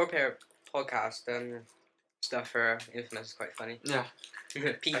 the 4-player podcast stuff for Infamous is quite funny. Yeah.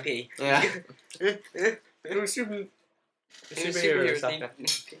 PP. Yeah. Superhero stuff.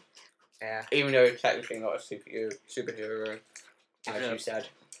 Yeah. Even though it's technically not a superhero, as Yeah. you said.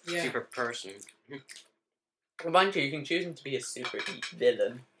 Yeah. Super person. Mind you, you can choose him to be a super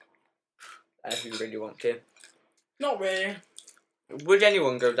villain. If you really want to. Not really. Would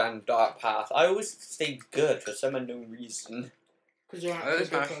anyone go down a dark path? I always stay good for some unknown reason. Because you're I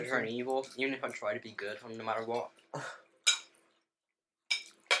always actually manage to turn evil, even if I try to be good, no matter what.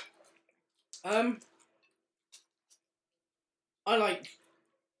 I like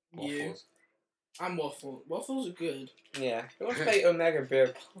you Waffles. and waffle. Waffles are good. Yeah. Who wants to play Omega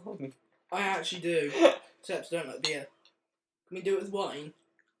Beer Pong? I actually do. Except I don't like beer. Can we do it with wine?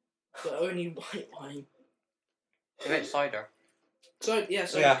 But only white wine. I meant cider. So yeah,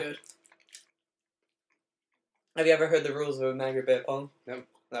 so Yeah. good. Have you ever heard the rules of Omega Beer Pong? Nope.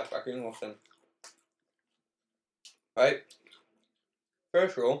 That's fucking awesome. Right?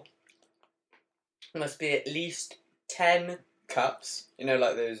 First rule. There must be at least 10 cups, you know,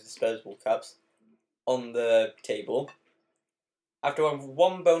 like those disposable cups, on the table. Have to have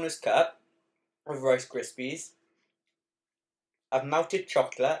one bonus cup of Rice Krispies. Have melted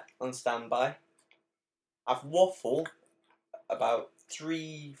chocolate on standby. Have waffle about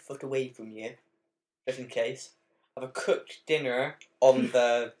 3 foot away from you, just in case. Have a cooked dinner on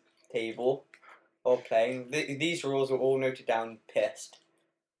the table while playing. These rules are all noted down. Pissed.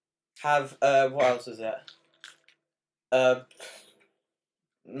 Have what else is it?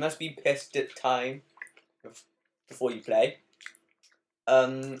 Must be pissed at time before you play.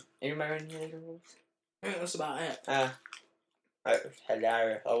 You remember any of the rules? I think that's about it. It was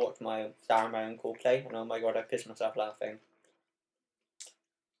hilarious. I watched my Sarah and my uncle play, and oh my god, I pissed myself laughing.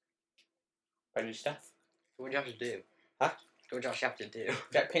 Funny stuff. What do you have to do? Huh? What do you actually have to do?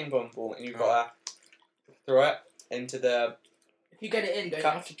 Get a ping pong ball, and you've got to throw it into the. If you get it in, don't you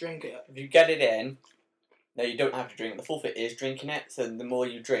Cup. have to drink it? If you get it in, no, you don't have to drink. The forfeit is drinking it. So the more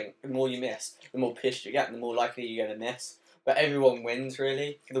you drink, the more you miss. The more pissed you get, and the more likely you're gonna miss. But everyone wins,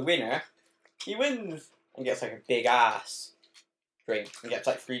 really. The winner, he wins and gets like a big ass drink and gets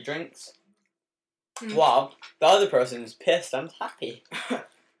like 3 drinks. While the other person's pissed and happy.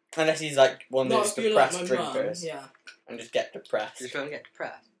 Unless he's like one of Not those if you're like depressed my mum, drinkers yeah. and just get depressed. You're just going to get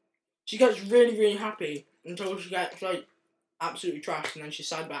depressed. She gets really, really happy until she gets like absolutely trashed, and then she's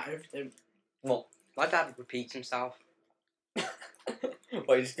sad about everything. My dad repeats himself.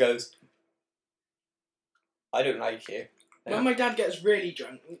 Well, he just goes, I don't like you. Yeah. When my dad gets really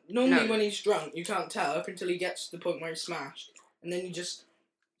drunk, normally No. when he's drunk, you can't tell up until he gets to the point where he's smashed, and then he just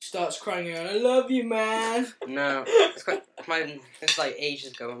starts crying and going, I love you, man. No, it's like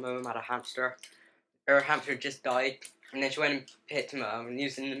ages ago. My mum had a hamster. Her hamster just died, and then she went and picked him up, and he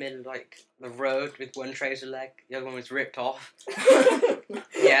was in the middle of like the road with one trouser leg, the other one was ripped off.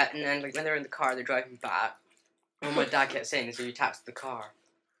 Yeah, and then like when they're in the car, they're driving back. And my dad kept saying, "So you taxed the car?"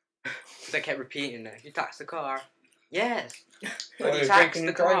 Because I kept repeating it. You taxed the car? Yes. Well, You you're taxed drinking the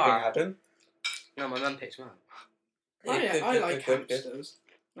and driving, car. Adam. No, my mum picked him up. I like hamsters.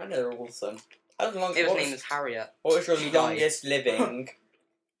 I know they're awesome. How long? It was named as Harriet. What was your She died. longest living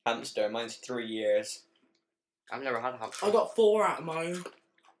hamster? Mine's 3 years. I've never had a hamster. I got 4 out of mine.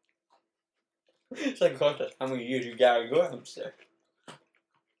 It's like a contest. How many years you got your hamster?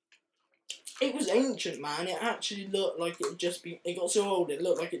 It was ancient, man. It actually looked like it had just been. It got so old, it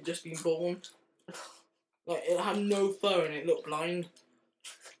looked like it had just been born. Like, it had no fur and it looked blind.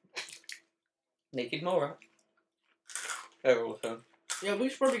 Naked Mora. They're awesome. Yeah, we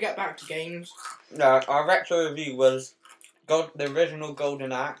should probably get back to games. No, our retro review was the original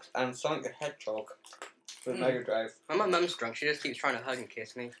Golden Axe and Sonic the Hedgehog with Mega Drive. When my mum's drunk, she just keeps trying to hug and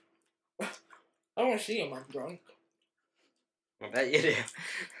kiss me. I want to see him, I'm drunk. I bet you do.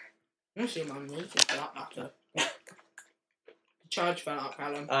 I want to see him, naked for that matter. The charge fell out,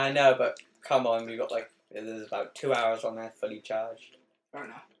 Callum. I know, but come on, we got there's about 2 hours on there fully charged. Fair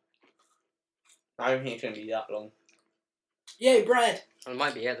enough. I don't think it's going to be that long. Yay, bread! Well, it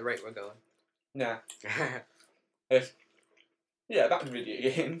might be at the rate we're going. Nah. Yeah, back to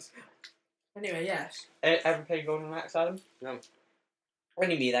video games. Anyway, yes. Ever played Golden Axe, Adam? No.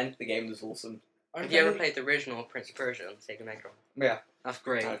 Only me then. The game was awesome. Have you ever played the original Prince of Persia on Sega Mega Drive? Yeah. That's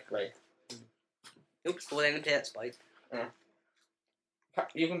great. That was great. Oops, falling in the pit, Spike.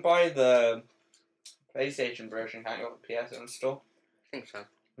 You can buy the PlayStation version, can't you, on the PS store? I think so.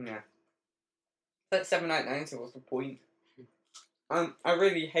 Yeah. It's like $7.99, so what's the point? I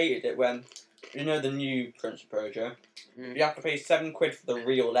really hated it when, you know, the new Prince of Persia, you have to pay £7 for the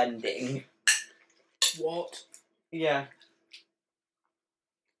real ending. What? Yeah.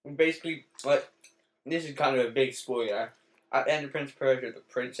 And basically, like, this is kind of a big spoiler. At the end of Prince of Persia, the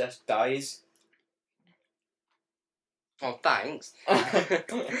princess dies. Oh, thanks.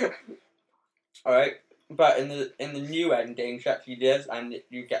 Alright, but in the new ending, she actually does, and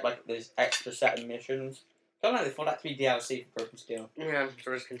you get like this extra set of missions. I don't know, they thought that to be DLC for Purple Steel. Yeah,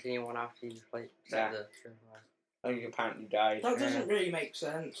 so just continue on after you play. Yeah. And you apparently died. That doesn't really make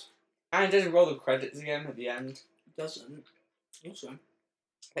sense. And it doesn't roll the credits again at the end. It doesn't. Also.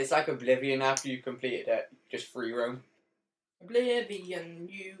 It's like Oblivion after you completed it, just free roam. Oblivion,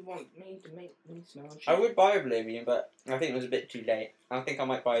 you want me to make me smell shit. I would buy Oblivion, but I think it was a bit too late. I think I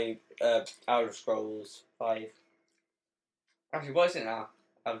might buy Elder Scrolls 5. Actually, what is it now?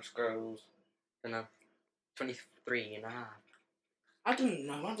 Elder Scrolls. I don't know. 23 and a half. I don't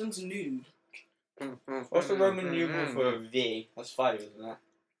know, Adam's a noob. What's the Roman numeral for V? That's 5, isn't it?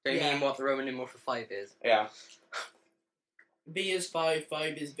 Do you Yeah. mean what the Roman numeral for 5 is? Yeah. B is 5,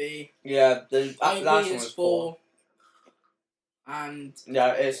 5 is B. Yeah, the last IV one is was 4. And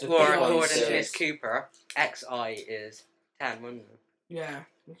Yeah, it's the Or Big according one to says- Miss Cooper, XI is 10, wouldn't it? yeah,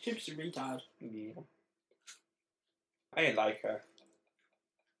 the kid's a retard. Yeah. I didn't like her.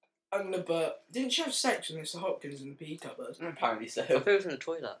 But didn't she have sex with Mr. Hopkins in the pea cupboard? Apparently so. I thought it was in the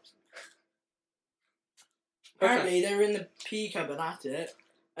toilets. Apparently, they were in the pea cupboard at it,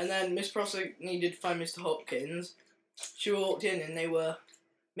 and then Miss Prosser needed to find Mr. Hopkins. She walked in and they were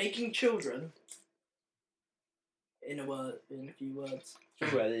making children. In a few words.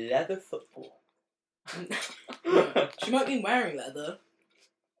 Through a leather football. No, she might be wearing leather.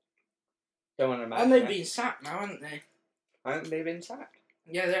 Don't want to imagine. And they've it. been sacked now, haven't they? Haven't they been sacked?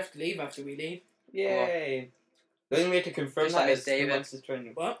 Yeah, they have to leave after we leave. Yay! The only way to confirm Just that like is Miss David. 2 months of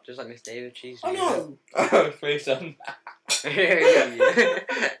training. What? Just like Miss David, she's. Oh no! Oh, threesome.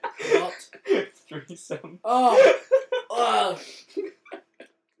 What? Threesome. Oh! Oh!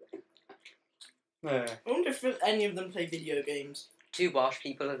 Yeah. I wonder if any of them play video games. 2 Welsh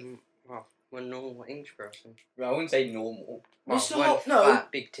people and one normal English person. Well, I wouldn't say normal. Well, Mr. one Hop- no.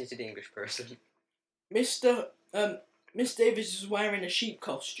 fat, big-titted English person. Miss Davis was wearing a sheep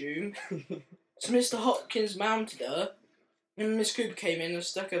costume. So Mr. Hopkins mounted her, and Miss Cooper came in and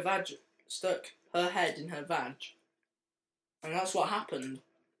stuck her head in her vag. And that's what happened.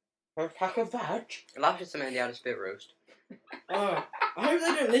 A pack of veg? Laugh at something out of spit roast. Oh, I hope they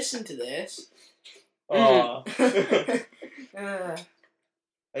don't listen to this. Oh. uh,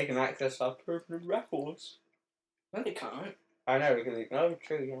 They can access our permanent records. no, they can't. I know, because they know it's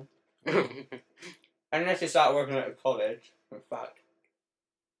true, yeah. Unless you start working at a college, in fact.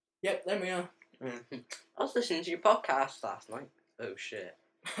 Yep, there we are. I was listening to your podcast last night. Oh shit.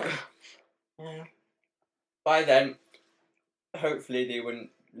 Yeah. By then, hopefully they wouldn't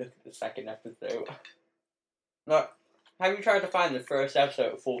look at the second episode. Look, have you tried to find the first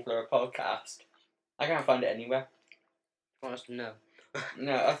episode of Folklore Podcast? I can't find it anywhere. Honest, no.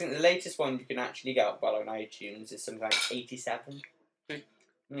 No, I think the latest one you can actually get well on iTunes is something like 87.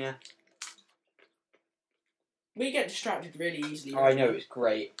 Yeah. We get distracted really easily. Oh, I know, it's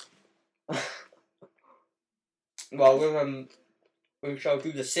great. Well, we shall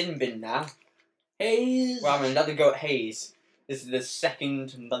do the sin bin now. Haze. We're having another go at Haze. This is the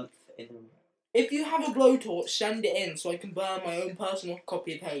second month in a row. If you have a blowtorch, send it in so I can burn my own personal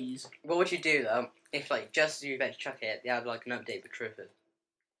copy of Haze. What would you do though if like just as you about to chuck it, they had like an update with Triffid?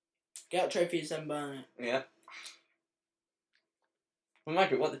 Get trophies, then burn it. Yeah.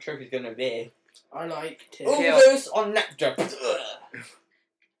 Imagine what the trophy's gonna be. I like to. Overdose on nectar.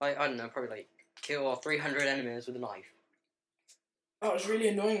 Like I don't know, probably like kill 300 enemies with a knife. That was really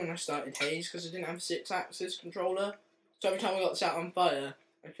annoying when I started Haze because I didn't have a 6-axis controller. So every time I got set on fire,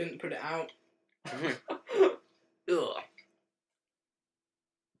 I couldn't put it out. Ugh. Well,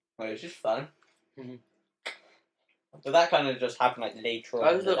 it's just fun. Mhm. But that kind of just happened like later on.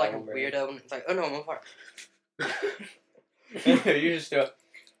 I was like a level, weirdo and it's like, oh no, I'm on fire. really. You just do it.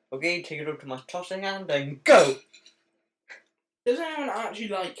 Okay, take it up to my tossing hand and go! Does anyone actually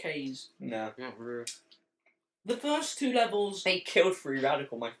like Haze? No. Not rude. The first 2 levels. They killed Free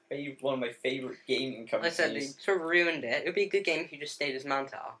Radical, one of my favourite gaming I companies. said they sort of ruined it. It would be a good game if you just stayed as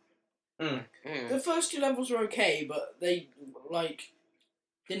Mantar. Mm. The first 2 levels were okay, but they, like,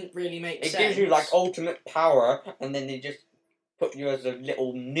 didn't really make It sense. gives you like ultimate power, and then they just put you as a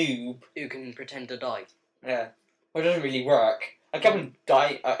little noob. Who can pretend to die. Yeah, well, it doesn't really work. I kept on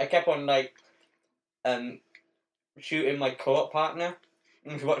I kept on like, shooting my co-op partner,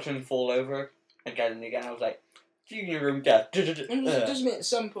 and was watching him fall over again and again. I was like, "You your own death." And it does mean at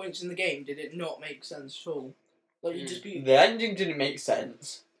some points in the game did it not make sense at all. Like you just be. The ending didn't make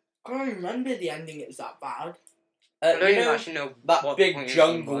sense. I can't remember the ending. It was that bad. I don't You even know actually know that what big the point of the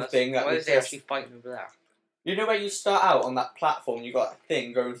jungle game was. thing that Why was was they just- actually fighting over there? you know where you start out on that platform, you got a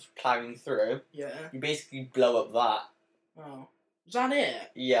thing goes plowing through. Yeah. You basically blow up that. Oh. Was that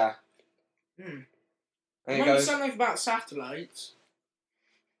it? Yeah. Hmm. And I it remember goes. something about satellites.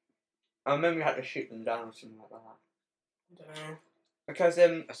 I remember you had to shoot them down or something like that. I don't know. Because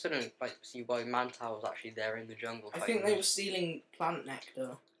I still don't like see why Mantar was actually there in the jungle. I fighting think they them. were stealing plant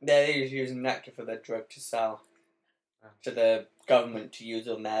nectar. they're using nectar for their drug to sell to the government to use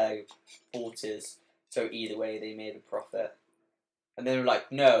on their forces. So either way, they made a profit. And they were like,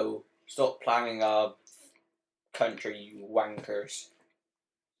 "No, stop ploughing our country, you wankers."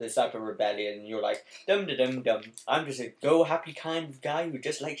 This type of rebellion, and you're like, "Dum da dum dum. I'm just a go happy kind of guy who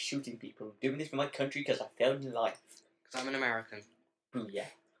just likes shooting people. I'm doing this for my country because I failed in life." Because I'm an American. Booyah.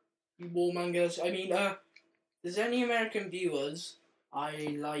 You warmongers. I mean, there's any American viewers,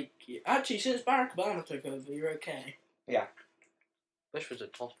 I like you. Actually, since Barack Obama took over, you're okay. Bush was a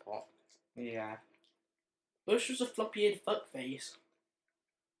tosspot. Yeah. Bush was a floppy-eared fuckface.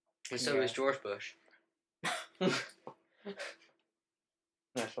 And so Yeah. was George Bush. Nice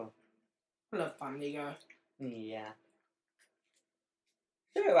one. I love Family Guy. Yeah.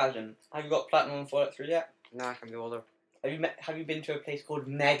 So, Adam, have you got Platinum on Fallout 3 yet? No, I can be older. Have you been to a place called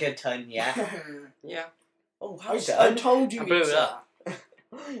Megaton yet? Yeah. Oh, I, how s- I told you I blew it's it up.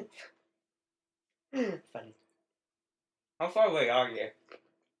 Funny. How far away are you?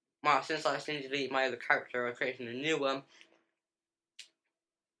 Well, since I seem to delete my other character, I created a new one.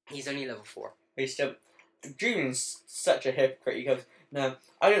 He's only level 4. He's still. Julian's such a hypocrite. He goes, "No,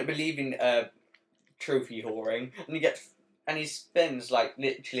 I don't believe in trophy whoring," and he spends like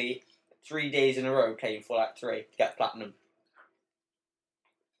literally 3 days in a row playing Fallout 3 to get platinum.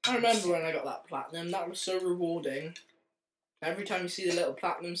 I remember when I got that platinum. That was so rewarding. Every time you see the little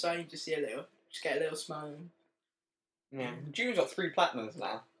platinum sign, you just get a little smile. Yeah, Julian's got 3 platinums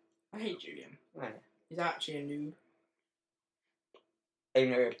now. I hate Julian. I know. He's actually a noob.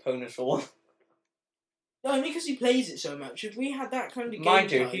 Even though your opponent's all. No, only because he plays it so much. If we had that kind of game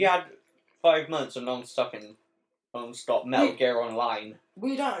Mind you, time, he had 5 months of non-stop Metal Gear Online.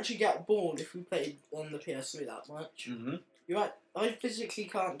 we'd actually get bored if we played on the PS3 that much. Mm-hmm. I physically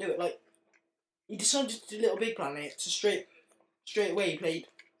can't do it. Like, he decided to do Little Big Planet, so straight away he played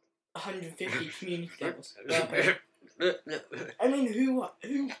 150 community levels. I mean, who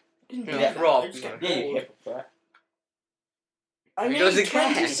can do Yeah, that? Rob, I just get Yeah, you bored. hypocrite. I He mean, goes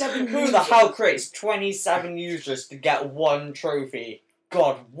again. 27 Who users. the hell creates 27 users to get 1 trophy?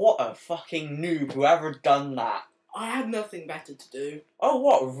 God, what a fucking noob, whoever done that. I had nothing better to do. Oh,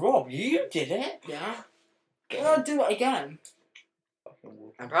 what, Rob, you did it? Yeah. Well, I'll do it again.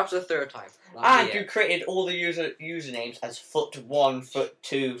 And perhaps a third time. And you created all the usernames as Foot1,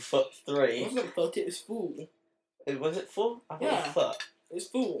 Foot2, It Foot3. wasn't foot, it was fool. Was it Foot? I thought it Yeah. was Foot. It was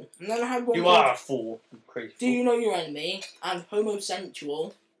fool. And then I had one You called are a fool, you crazy Do fool. You Know Your Enemy and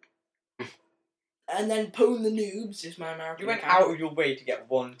Homosensual. And then Pwn the Noobs is my American You went account. out of your way to get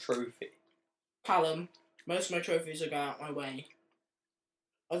 1 trophy. Callum, most of my trophies are going out my way.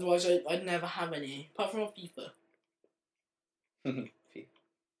 Otherwise, I'd never have any. Apart from FIFA.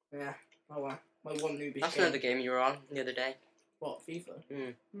 Yeah. Oh well. My one newbie That's game. another game you were on the other day. What,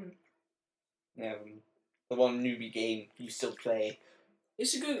 FIFA? The one newbie game you still play.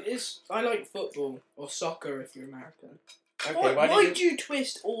 I like football, or soccer if you're American. Okay, Why do you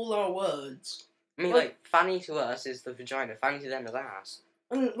twist all our words? I mean, Well- like, fanny to us is the vagina, fanny to them is ass.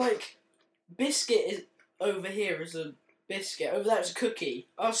 And, like, biscuit is over here is a biscuit, over there is a cookie.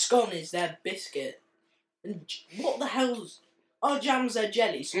 Our scone is their biscuit. And what the hell's... Our jam's their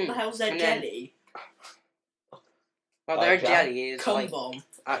jelly, so what the hell's their and then- jelly? Well, Like their jam? jelly is Cum like bomb.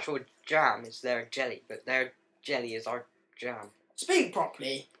 actual jam is their jelly, but their jelly is our jam. Speak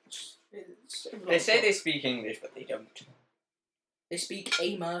properly. They say they speak English, but they don't. They speak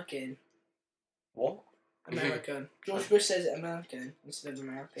American. What? American. George Bush says it American instead of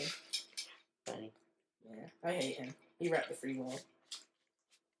American. Funny. Yeah, I hate him. He wrecked the free world.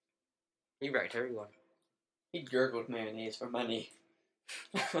 You wrecked everyone. He gurgled mayonnaise for money.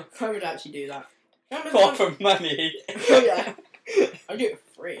 I would actually do that. Remember What the- for money? Oh yeah. I'd do it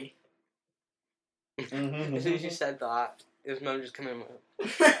for free. As soon as you said that, his mum just come in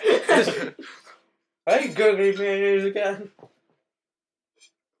with I ain't gurgling mayonnaise again.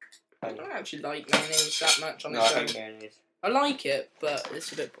 I don't actually like mayonnaise that much on No, I its own. hate mayonnaise. I like it, but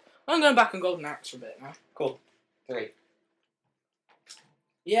it's a bit... I'm going back on Golden Axe for a bit now. Cool. 3.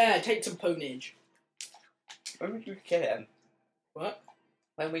 Yeah, take some ponage. When would you kill him? What?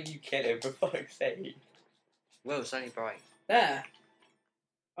 When would you kill him, for fuck's sake? Whoa, Sunny Bright. There.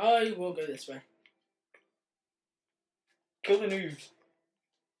 I will go this way. Kill the noobs.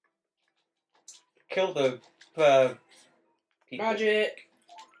 Kill the people. Magic.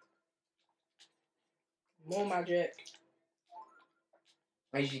 More magic.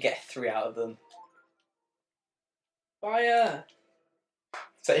 I usually get 3 out of them. Fire.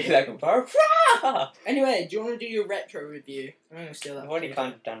 So you like a bar? Anyway, do you want to do your retro review? I'm going to steal that. I've already from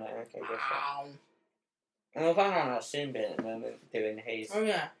kind of done it. Okay, go for it. Ow. And we're planning on a sim bit at the moment, doing Haze. Oh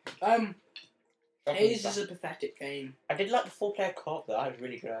yeah. Haze is a pathetic game. I did like the 4-player co-op though, that was a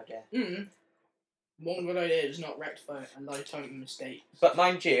really good idea. One good idea is not rectify a lifetime mistake. But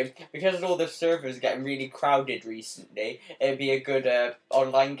mind you, because all the servers getting really crowded recently, it'd be a good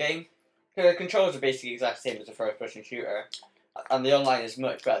online game. The controls are basically the exact same as a first-person shooter, and the online is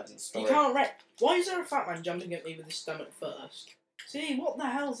much better than the story. You can't Why is there a fat man jumping at me with his stomach first? See, what the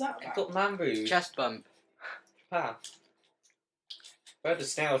hell's that I about? got man boobs. Chest bump. Ah. Where are the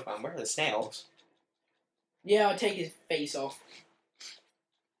snails, man? Where are the snails? Yeah, I'll take his face off.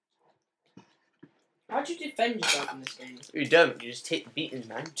 How'd you defend yourself in this game? You don't. You just take the beatings,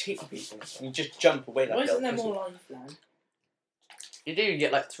 man. You take the beatings. You just jump away like Why a isn't there little more pussy. life, Lan? You do. You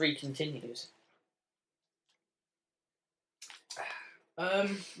get like 3 continues.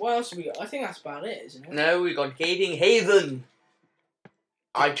 What else have we got? I think that's about it, isn't it? No, we got Hating Haven.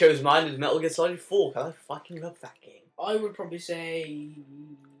 I chose mine as Metal Gear Solid 4 because I fucking love that game. I would probably say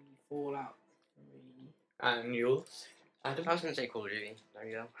Fallout 3. And yours, Adam? I was gonna say Call of Duty. There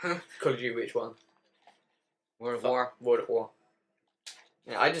you go. Call of Duty, which one? World of War. World at War.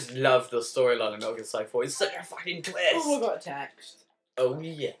 Yeah, I just love the storyline of Metal Gear Solid 4. It's such a fucking twist. Oh, I got a text. Oh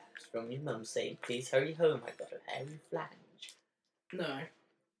yes, from your mum saying, "Please hurry home. I got a hairy flange." No,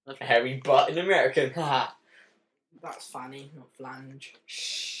 A hairy butt in American. Haha. that's Fanny, not Flange.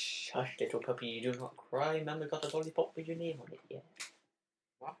 Shh, hush, little puppy. You do not cry. Mama got a lollipop with your name on it. Yeah.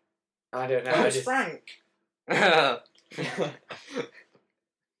 What? I don't know. No, I it's just... Frank. Yeah.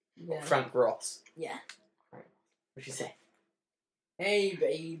 Yeah. Frank Ross. Yeah. What'd you say? Hey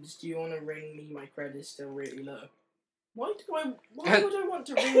babes, do you want to ring me? My credit's still really low. Why would I want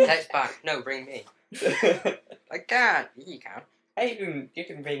to ring? Text back. No, bring me. I can't. You can. Hey, you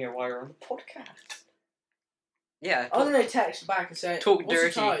can bring a wire on the podcast. Yeah. I'm gonna text back and say, Talk what's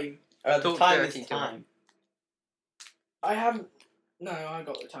dirty. the time? The Talk time dirty is to her. time. I haven't. No, I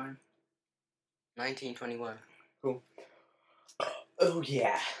got the time. 1921. Oh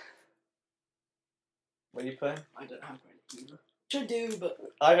yeah. What are you playing? I don't have credit either. Should do, but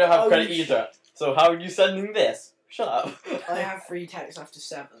I don't have Oh, credit you either. So how are you sending this? Shut up. I have free text after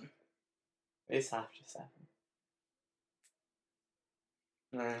 7. It's after 7.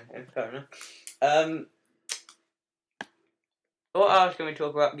 Nah, fair enough. What else can we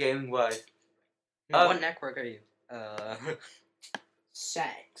talk about gaming wise? What network are you?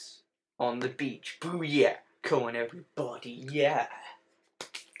 Sex. On the beach. Boo yeah. Come on everybody, yeah.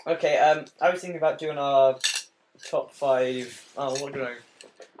 Okay, I was thinking about doing our top 5. Oh, what do I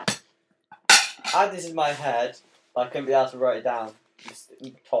had this in my head, but I couldn't be able to write it down. Just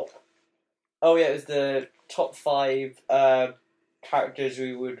top. Oh yeah, it was the top 5 characters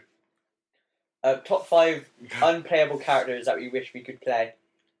we would. Top 5 unplayable characters that we wish we could play.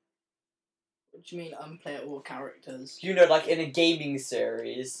 What do you mean unplayable characters? You know, like in a gaming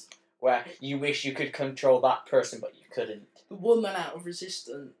series where you wish you could control that person, but you couldn't. The woman out of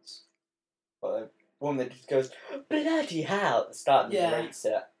Resistance. But a woman that just goes, bloody hell, at the start and Yeah. narrates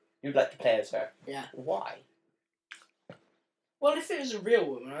it. You'd like to play as her. Yeah. Why? Well, if it was a real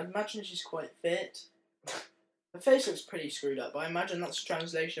woman, I'd imagine she's quite fit. Her face looks pretty screwed up, but I imagine that's a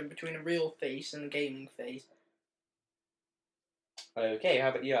translation between a real face and a gaming face. Okay, how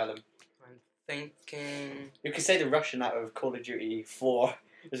about you, Adam? I'm thinking. You could say the Russian out of Call of Duty 4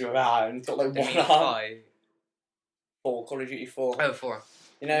 as well, and he's got like I one mean, arm. 5. 4, Call of Duty 4. Oh, 4.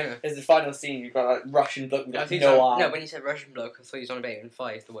 You know, Yeah. there's the final scene, you've got like Russian bloke with I like, think no so- arm. No, when you said Russian bloke, I thought he was on about in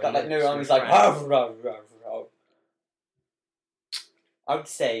 5. The way got he like no looks arm, and he's like, friends. "Ruff, ruff, ruff, ruff." I would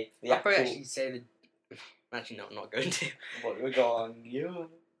say the I'll probably actual. actually say the. Actually, no, I'm not going to. What, we're going, you.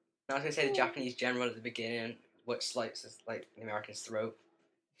 I was going to say the Japanese general at the beginning, which slices like the American's throat.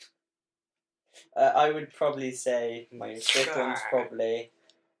 I would probably say my fifth one's probably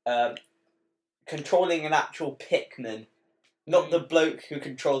controlling an actual Pikmin. Not the bloke who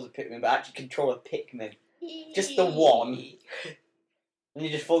controls a Pikmin, but actually control a Pikmin. Just the one. And you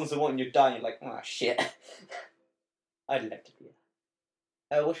just fall into the one and you die and you're like, oh shit. I'd love to be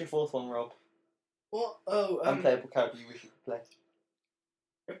that. What's your 4th one, Rob? What? Oh, Unplayable character you wish you could play.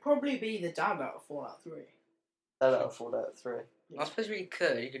 it'd probably be the dad out of Fallout 3. That'll fall out 3. I suppose you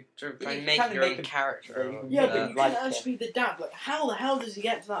could. You could sort of try You and make can your make own a- character. Yeah, Yeah, but you like can't it. actually be the dad. Like, how the hell does he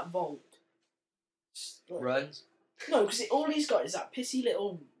get to that vault? Like, runs. no, because all he's got is that pissy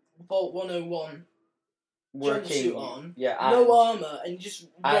little Vault 101 Working. jumpsuit on, Yeah, no armour, and he just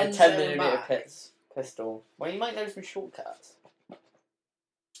and runs 10 there and millimeter back. pistol. Well, you might know some shortcuts.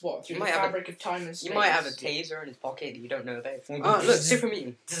 What, through You the might have a- fabric of time and space? You might have a taser in his pocket that you don't know about. Mm. Oh, look, super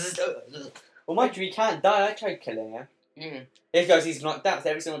mutant. Well, mind you, he can't die. I tried killing him. Mm. If goes, he's knocked out. So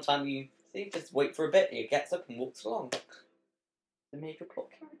every single time you see, just wait for a bit. He gets up and walks along. The major plot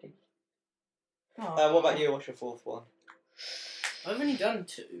character. What about you? What's your 4th one? I've only done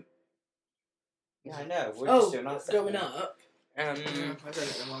 2. Yeah, I know. We're Oh, just doing our going segment. up. I don't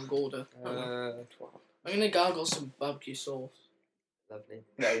know, I'm Gorda. 12. I'm gonna gargle some barbecue sauce. Lovely.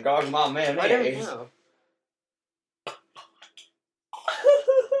 No, God, my man. I don't know.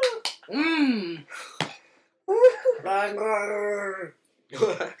 Mmm!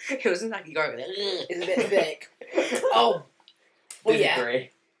 It wasn't like you got it. It's a bit thick. Oh! Oh yeah. Disagree.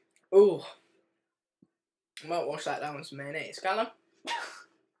 Ooh. I might wash that down with some mayonnaise. Callum?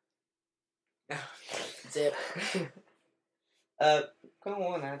 Zip. Come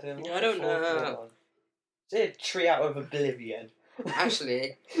on, Adam. I don't know. Say a tree out of oblivion.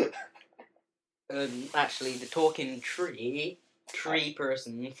 Actually, the talking tree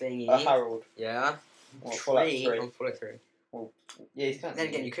person thingy. Harold. Yeah. Or Fallout Tree 3. from Fallout 3. Yeah, he's kind of. Then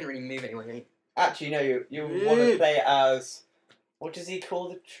again, you couldn't really move anyway. Actually, no. You want to play as. What does he call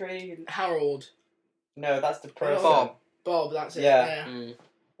the tree? Harold. No, that's the person. Bob. Bob, that's it. Yeah. Yeah.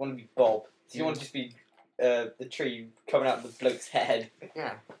 Want to be Bob? So you want to just be the tree coming out of the bloke's head?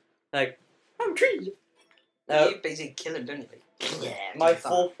 Yeah. Like, I'm a tree. You basically kill him, don't you? Yeah. My like that.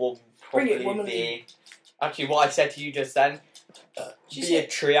 fourth will Bring it, probably woman. be. Actually, what I said to you just then. She Be a said-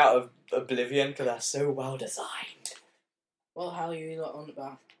 tree out of Oblivion because they're so well designed. What the hell are you lot on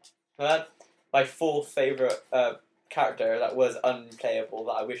about? My fourth favourite character that was unplayable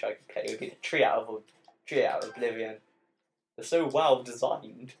that I wish I could play would be the tree out of Oblivion. They're so well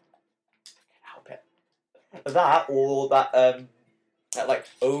designed. Can't help it. That or that like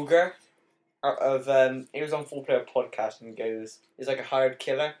ogre of he was on 4Player Podcast and goes, he's like a hired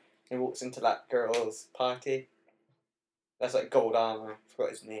killer and he walks into that girl's party. That's like gold armor.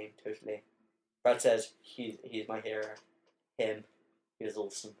 Forgot his name totally. Brad says he's my hero. Him. He was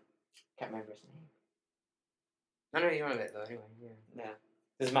awesome. Can't remember his name. I know you're on it though. Anyway, yeah. No.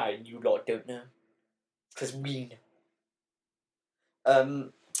 Doesn't matter, you lot don't know. Because we know.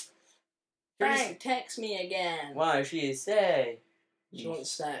 Frank, text me again. Why she say? She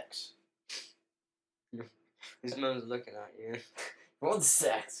wants sex. His mum's looking at you. Want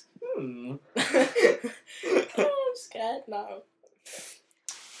sex? Oh, I'm scared now.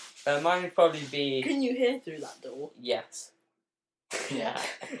 Mine would probably be Can you hear through that door? yes. Yeah.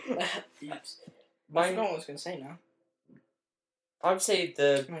 Oops. I Mine, forgot what I was going to say now. I'd say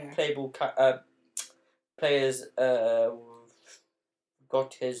the Oh, yeah. playable players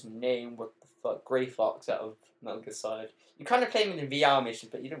got his name. What the fuck? Grey Fox out of Metal Gear Solid. You kind of play him in the VR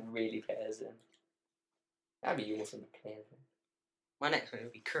missions, but you don't really play as him. That'd be awesome to play as him. My next one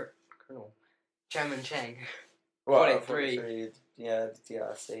would be Colonel Chairman Cheng. Well, Got it, I've three. already- Yeah, the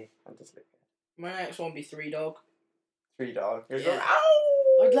DLC. I'm just looking. My next one would be Three Dog. 3 Dog. Yeah.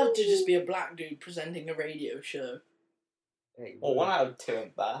 Ow! I'd love to just be a black dude presenting a radio show. Hey, Well, 1 out of 2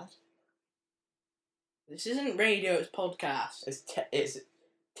 ain't bad. This isn't radio, it's podcast. It's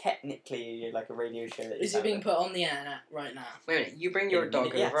technically like a radio show. That Is it being put on the internet right now? Wait a minute, you bring your In a dog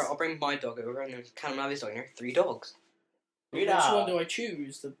minute, yes. over, I'll bring my dog over, and then Callum will have his dog, and there are 3 dogs. Which one do I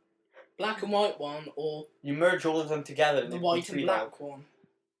choose? The black and white one or You merge all of them together. and the they white become and 3 black Dog. one?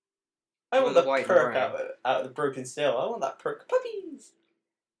 I want The the white and perk brown. out of the broken steel. I want that perk. Puppies!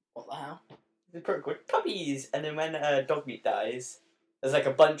 What the hell? The perk with puppies! And then when dog meat dies, there's like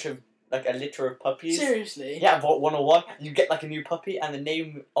a bunch of, like a litter of puppies. Seriously? Yeah, Vault 101. You get like a new puppy, and the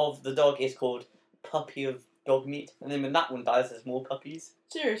name of the dog is called Puppy of Dog Meat. And then when that one dies, there's more puppies.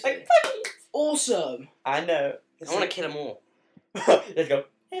 Seriously? Like puppies! Awesome! I know. I want to kill them all. Let's go.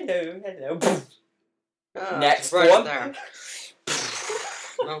 Hello, hello. Ah, Next just right one. There.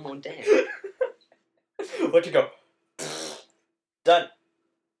 No more dead. Where'd you go? Done.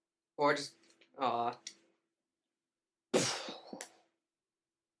 Or just,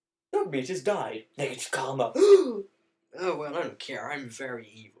 Dog meat just died. Negative karma. oh well, I don't care. I'm very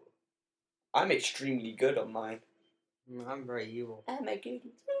evil. I'm extremely good on mine. I'm very evil. I'm a goody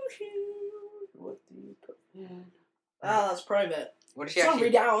What do you put? Ah, that's private. What did she It's not actually?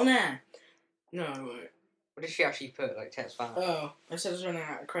 read it out on air. No, I won't. What did she actually put? Like text file. Oh, I said I was running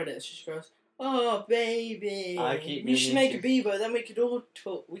out of credits. She goes, "Oh, baby, I keep you should meaning make a to." Bebo. Then we could all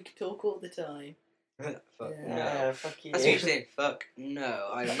talk. We could talk all the time." Fuck Yeah. no. Yeah, fuck you. That's what you say. Fuck no.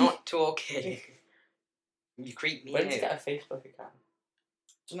 I'm not talking. You creep me When did you out. get a Facebook account?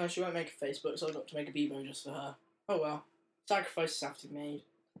 So no, she won't make a Facebook. So I got to make a Bebo just for her. Oh well, sacrifices have to be made.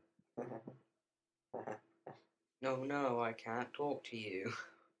 No, I can't talk to you.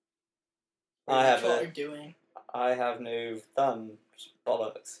 I That's have what a- I'm doing. I have no thumbs.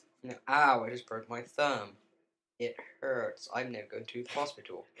 Bollocks. No, ow, I just broke my thumb. It hurts. I'm never going to the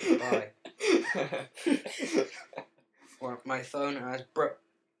hospital. Bye. Or my phone has broke.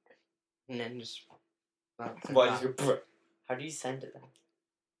 And then just. Why did you? How do you send it then?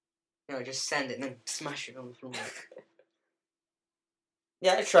 You know, just send it and then smash it on the floor.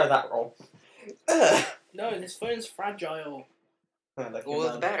 Yeah, let's try that roll. Ugh. No, this phone's fragile. Like All your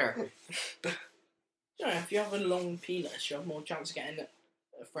the mum. better. You know, if you have a long penis, you have more chance of getting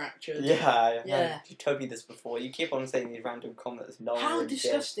fractured. Yeah. Yeah. You told me this before. You keep on saying these random comments. No one How really cares.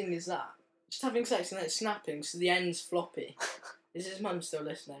 disgusting is that? Just having sex and then it's snapping, so the end's floppy. Is his mum still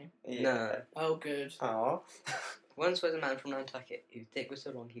listening? Yeah. No. Oh, good. Aw. Once was a man from Nantucket whose dick was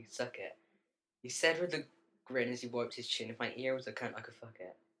so long he could suck it. He said with a grin as he wiped his chin, if my ear was a cunt, I could fuck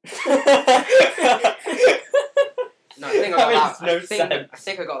it. No, I think I got makes that. no I sense.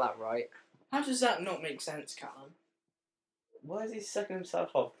 think I got that right. How does that not make sense, Callum? Why is he sucking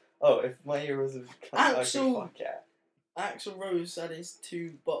himself off? Oh, if my ear was a cunt, I could Axel. fuck it. Axl Rose had his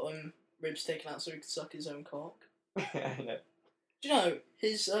 2 bottom ribs taken out so he could suck his own cock. I know. Do you know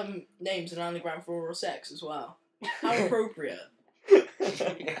his name's an anagram for oral sex as well? How appropriate. You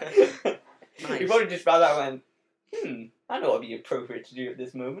probably just found out and went, I know what would be appropriate to do at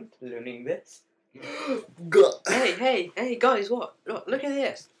this moment, learning this. Hey, guys, what? Look at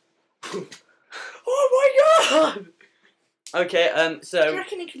this. Oh my god! Okay, Do you so...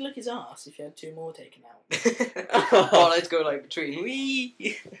 reckon he could lick his ass if he had 2 more taken out? Oh, let's go like between. Wee.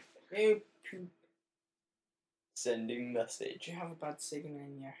 You, Sending do message. you have a bad signal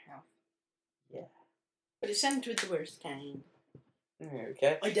in your house? Yeah. But it's sent with the worst kind.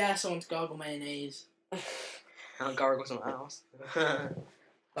 Okay. I dare someone to gargle mayonnaise. I'll gargle some ass.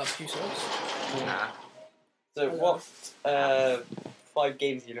 Barbecue sauce. Nah. So Hello. what 5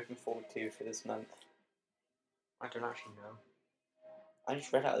 games are you looking forward to for this month? I don't actually know. I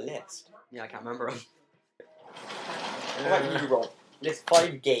just read out a list. Yeah, I can't remember them. What about you, Rob? List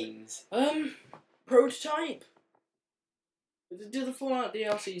 5 games. Prototype. Do the Fallout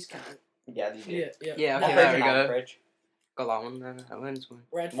DLCs count? Yeah, they do. Yeah. Yeah, okay, What there about we you, go. Average? Got that one then. That wins one.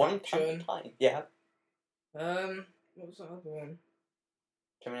 Red One Faction. time. Yeah. What was that other one?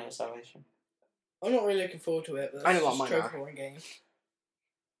 Terminator Salvation. I'm not really looking forward to it, but I that's know just what a mine trophy are. horror game.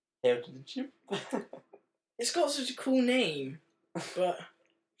 Hail to the Chip. It's got such a cool name, but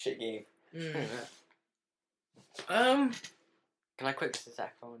Shit game. mm. Can I quick the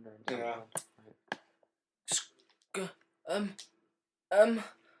second one? Yeah.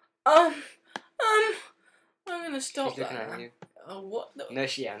 I'm gonna stop She's looking that. at you. Oh, what the? No,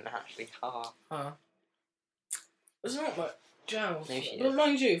 she hasn't actually. Haha. Huh. There's not much else. No, she But is.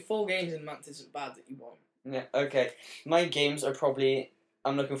 mind you, 4 games in a month isn't bad that you want. Yeah, okay. My games are probably...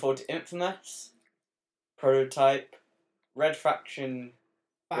 I'm looking forward to Infamous, Prototype, Red Faction,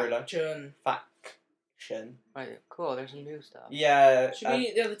 Gorilla. Faction. Right, cool. There's some new stuff. Yeah. Should we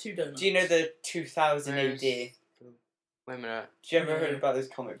eat the other 2 donuts? Do you know the 2000 AD? There's- Do you Wait a minute. ever No. heard about those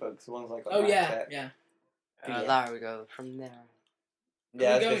comic books? The ones like Oh yeah, yeah. Yeah. There we go. From there. Can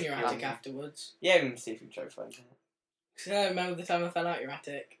Yeah, we go that's in your basically attic what- afterwards? Yeah, we can see if we can try to find it. 'Cause I remember the time I fell out your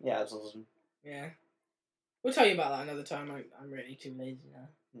attic. Yeah, that's awesome. Yeah. We'll tell you about that another time. I'm really too lazy now.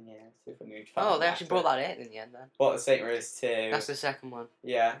 Yeah, see if we can Oh, find they it actually after. brought that in the end then. What, Saint Rose 2? That's the second one.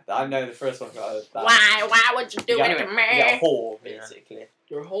 Yeah, I know the first one got that. Why would you do You it get, to you get a me? whore, basically.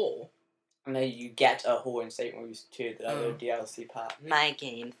 Your hole. And then you get a whore in Saint Rose 2, the other Oh. DLC pack. My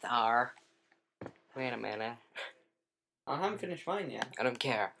games are. Wait a minute. I haven't finished mine yet. I don't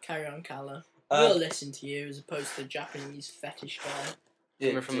care. Carry on, Calla. Uh, We'll listen to you as opposed to the Japanese fetish guy.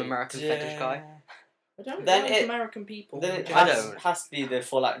 Coming from American fetish guy. I don't Then like it- American people. Then it in I general. don't. has to be the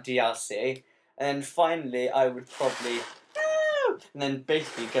Fallout DLC. And finally, I would probably... And then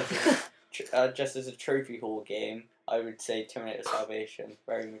basically, just as a trophy haul game, I would say Terminator Salvation.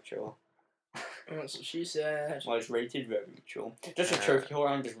 Very mature. That's what she said. Well, it's rated very mature. Just a Yeah. trophy haul,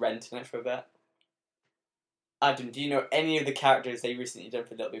 I'm just renting it for a bit. Adam, do you know any of the characters they recently done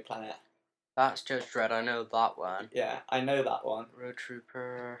for Little Big Planet? That's Judge Dredd. I know that one. Yeah, I know that one. Road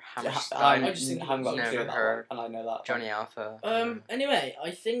Trooper. I Hammerstein. I just think haven't got a never clue about heard. that one, and I know that Johnny Alpha. Anyway,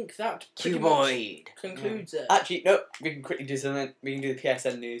 I think that pretty much Cuboid. concludes it. one. Actually, no, we can quickly do something. We can do the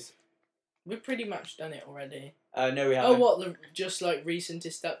PSN news. We've pretty much done it already. No, we Oh, haven't. what, the just like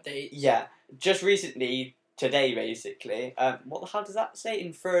recentest updates? Yeah, just recently, today basically. What the hell does that say?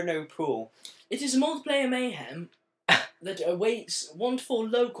 Inferno Pool. It is a multiplayer mayhem that awaits 1 to 4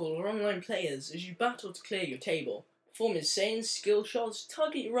 local or online players as you battle to clear your table. Perform insane skill shots,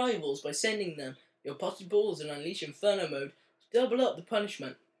 target your rivals by sending them your potted balls and unleash Inferno mode to double up the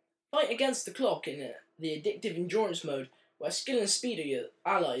punishment. Fight against the clock in the addictive endurance mode, where skill and speed are your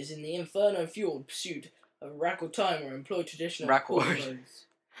allies in the Inferno-fueled pursuit of record time or employ traditional Record. pool modes. What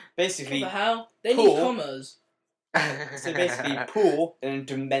Basically, the hell? They Pool. need commas. so basically, pool in a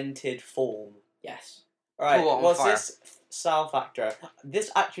demented form. Yes. Alright, Pool on what's fire. this style factor?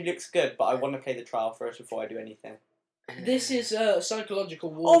 This actually looks good, but I want to play the trial first before I do anything. This is psychological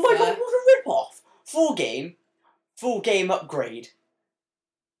Oh warfare. my god, what a rip-off! Full game upgrade.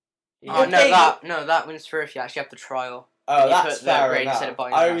 Oh, You're paying- no, that one's for if you actually have the trial. Oh, You that's put the fair upgrade enough. instead of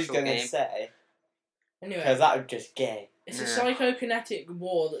buying I the was actual going to game. say, Anyway, because that would just gay. it's a Yeah. psychokinetic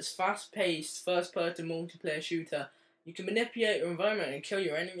war that's fast-paced, first-person multiplayer shooter. You can manipulate your environment and kill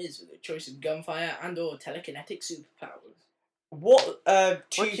your enemies with a choice of gunfire and/or telekinetic superpowers. What, What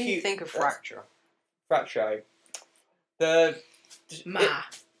do you think of Fracture? Fracture? The... Ma.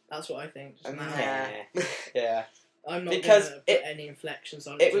 That's what I think. Just ma. Yeah. Yeah. I'm not Because gonna put it- any inflections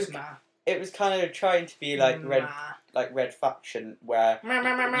on it it. was Just ma. It was kind of trying to be like Ma. Red Faction, where you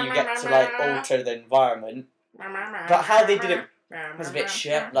get to like alter the environment But how they did it was a bit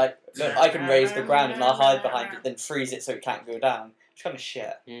shit. Like, look, I can raise the ground and I'll hide behind it, then freeze it so it can't go down. It's kind of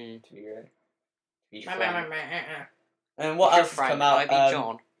shit, to be real. To be frank. And what else has come out?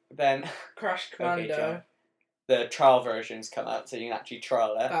 John. Then Crash Okay, Commando. John. The trial version's come out, so you can actually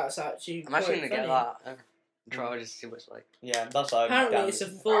trial it. That's actually I'm actually quite gonna get funny. that. Try just to see what it's like. Yeah, that's what I'm Apparently, down it's a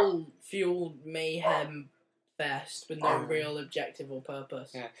with. full fueled mayhem fest with no real objective or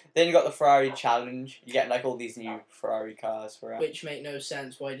purpose, Yeah. Then you got the Ferrari Challenge. You get like all these new Ferrari cars for it. which make no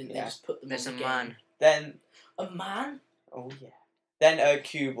sense. Why didn't they Yeah. just put them There's a on the game? man. Then, A man, oh yeah. Then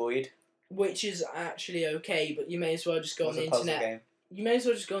Cuboid. which is actually okay, but you may as well just go on Was the a puzzle internet. game. You may as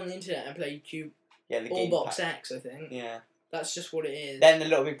well just go on the internet and play Cube Yeah, the or game Box pack. X. I think Yeah. that's just what it is. Then the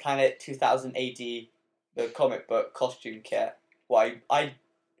Little Big Planet 2000 AD, the comic book costume kit. Well,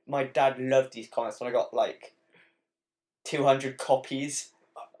 my dad loved these comics, and I got like 200 copies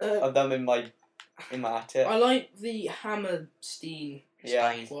of them in my attic. I like the Hammerstein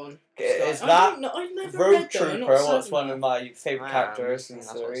Yeah. Stein. one. Is I that don't know, I've never Road read them. I'm Trooper? not What's certain. one of my favourite characters in the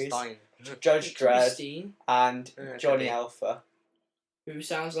That's what series? Stein. Judge Dredd Stein, and Yeah, Johnny could be. Alpha. who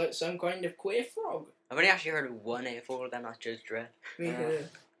sounds like some kind of queer frog. I've only actually heard of one out of all of them. That's Judge Dredd.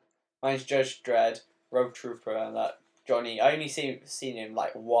 Mine's Judge Dredd, Road Trooper, and that Johnny. I only seen him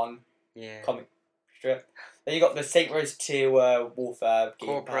like one Yeah. comic strip. Then you got the Saint Rose 2 Warfare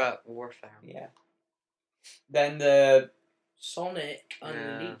game pack. Corporate Warfare. Yeah. Then the Sonic Yeah.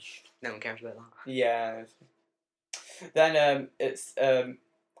 Unleashed. No one cares about that. yeah. Then it's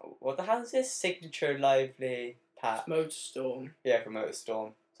what the hell is this? Signature Lively Pack. Motorstorm. Yeah, from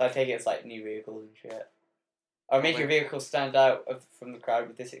Motorstorm. So I take it it's like new vehicles and shit. Or make your Wait. vehicle stand out from the crowd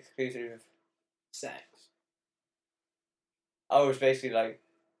with this exclusive. Sex. Oh, it's basically like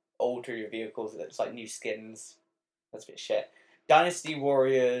alter your vehicles. It's like new skins. That's a bit shit. Dynasty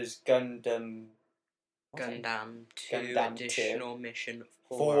Warriors Gundam. what's it? Gundam 2 Gundam 2. additional mission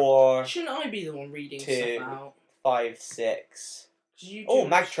 4. 4, Shouldn't I be the one reading 2, stuff out? 5, 6. 'Cause you Oh, do-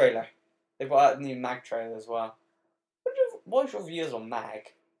 Mag trailer. They've got a new Mag trailer as well. What's your views on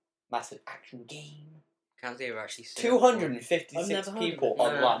Mag? Massive action game. Can't say I've actually seen it 256 I've never heard people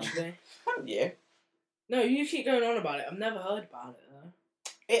of it. online. actually. Haven't you? No, you keep going on about it. I've never heard about it though.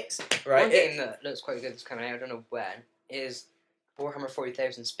 It's before. right. One game that looks quite good that's coming out, I don't know when, is Warhammer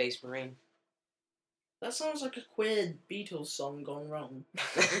 40,000 Space Marine. That sounds like a queer Beatles song gone wrong.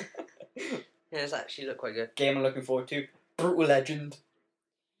 Yeah, it's actually look quite good. Game I'm looking forward to. Brutal Legend.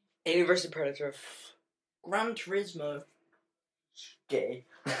 Alien vs Predator. Gran Turismo. Gay.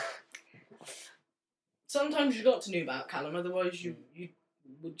 Sometimes you got to noob out, Callum. Otherwise, you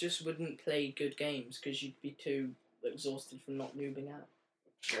wouldn't play good games because you'd be too exhausted from not noobing out.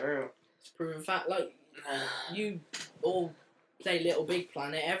 Sure. It's a proven fact. Like you all play Little Big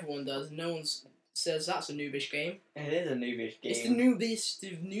Planet. Everyone does. No one says that's a noobish game. It is a noobish game. It's the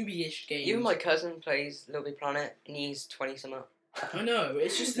noobiest of noobyish games. Even my cousin plays Little Big Planet and he's 20 something. I know.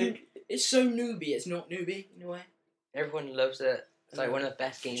 It's just it's so newbie. It's not newbie in a way. Everyone loves it. It's like one of the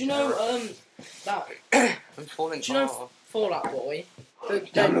best games. Do you know ever. that? I'm falling Do you know off. Fallout Boy?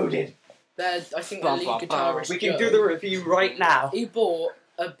 Downloaded. I think the Bum, lead bum, guitarist. We can Joe, do the review right now. He bought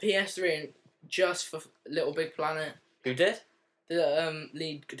a PS3 just for Little Big Planet. Who did? The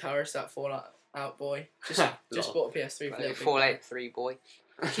lead guitarist at Fallout Boy just Lol. bought a PS3 for Like Little Big Fallout 3 boy.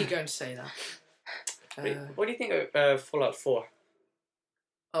 Planet. Keep going to say that. Wait, what do you think of Fallout 4?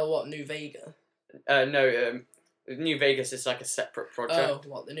 Oh, what, New Vega? No, New Vegas is like a separate project. Oh,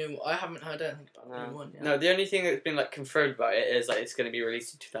 what, the new one? I haven't heard anything about the new one yet. No, the only thing that's been like confirmed about it is like it's going to be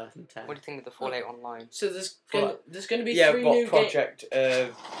released in 2010. What do you think of the Fallout Online? So there's gonna be Yeah, three what new project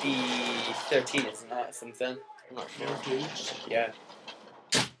B13 isn't that something? I'm not sure. Yeah.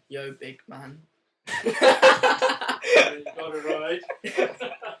 Yo, big man. You got it right.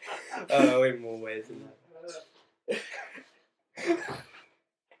 Oh, in more ways than that.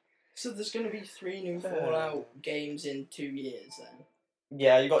 So there's gonna be 3 new Fallout games in 2 years then.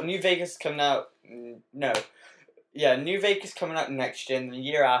 Yeah, you got New Vegas coming out. No. Yeah, New Vegas coming out next year, and the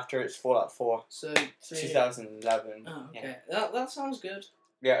year after it's Fallout 4. So 3 2011. Oh, Yeah. okay. That sounds good.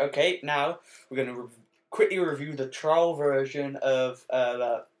 Yeah, okay, now we're going to quickly review the trial version of,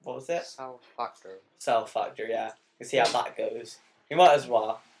 what was it? Cell Factor. Cell Factor, yeah. You can see how that goes. You might as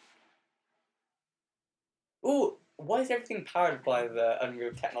well. Ooh, why is everything powered by the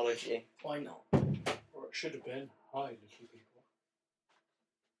Unreal technology? Why not? Or it should have been. Hi, little people.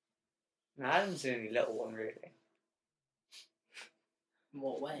 No, Adam's the only little one, really. In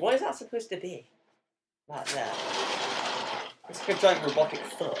what way? What is that supposed to be? Like that. It's like a giant robotic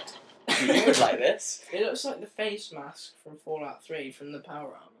foot. You would like this. It looks like the face mask from Fallout 3 from the power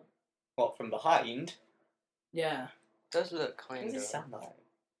armor. What, from behind? Yeah. Does look What kind does it of. sound like?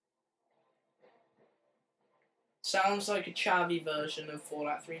 Sounds like a chavvy version of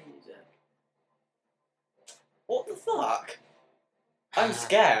Fallout 3 music. What the fuck? I'm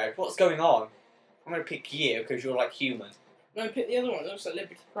scared. What's going on? I'm gonna pick you because you're like human. No, pick the other one. It looks like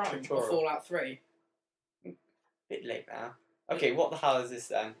Liberty Prime Sure. or Fallout 3. Bit late now. Okay, what the hell is this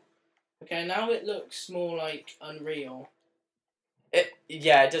then? Okay, now it looks more like Unreal.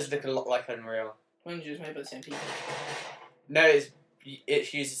 Yeah, it does look a lot like Unreal. When just made by the same people. No, it's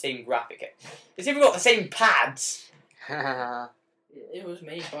used the same graphic. It's even got the same pads. It was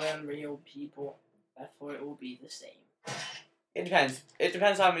made by Unreal people. Therefore, it will be the same. It depends. It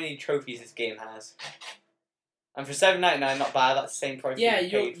depends how many trophies this game has. And for $7.99, not bad. That's the same price Yeah, you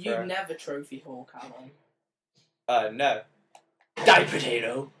paid you for. never trophy haul, Callum. No. Die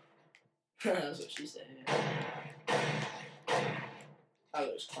potato. That's what she said. That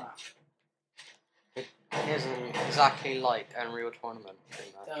looks crap. It isn't exactly like Unreal Tournament,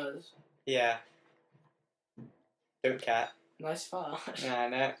 pretty much. It does. Yeah. Don't cat. Nice fart. Nah,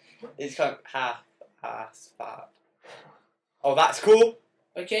 no. It's kind of half-ass fat. Oh, that's cool.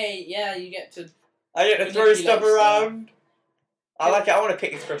 Okay, yeah, you get to. I get to throw Manipulate stuff stuff. around. I like it. I want to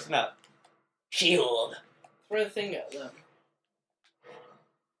pick this person up. Shield. Throw the thing at them.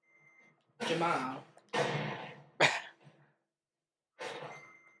 Jamal.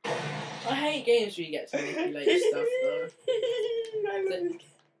 I hate games where you get to manipulate stuff though.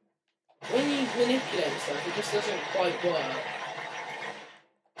 When you manipulate stuff, it just doesn't quite work.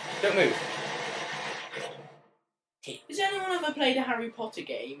 Don't move. Has anyone ever played a Harry Potter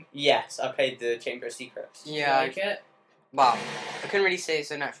game? Yes, I played the Chamber of Secrets. Yeah, Like it? well, I couldn't really say it's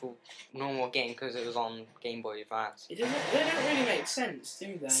an actual normal game because it was on Game Boy Advance. They don't really make sense,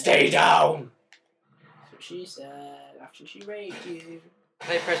 do they? Stay down. That's what she said after she raped you. I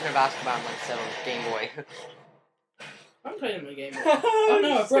played Prisoner of Azkaban like so on Game Boy. I'm playing my Game Boy. Oh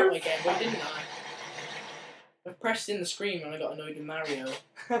no, I broke my Game Boy, didn't I? I pressed in the screen when I got annoyed with Mario.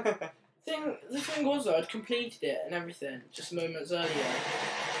 The thing was though, I'd completed it and everything, just moments earlier.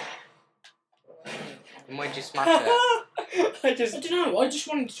 And why'd you smash it? I I just. don't know, I just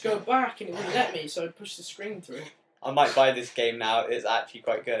wanted to go back and it wouldn't let me, so I pushed the screen through. I might buy this game now. It's actually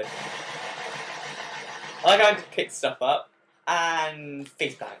quite good. I like how to pick stuff up and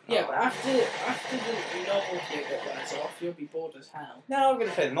face back. Yeah, but after the novelty of it wears off, you'll be bored as hell. No, I'm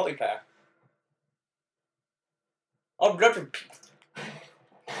gonna play the multiplayer. I'd love to.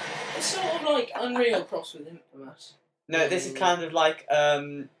 It's sort of like Unreal crossed with Infamous. No, this is kind of like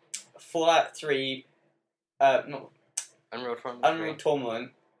Fallout 3. Not Unreal Tournament. Unreal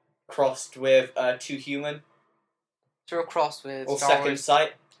Tournament crossed with 2 Human Through a cross with or Star Second Wars.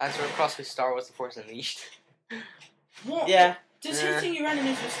 Sight. And through a cross with Star Wars: The Force Unleashed. What? Yeah, Does hitting your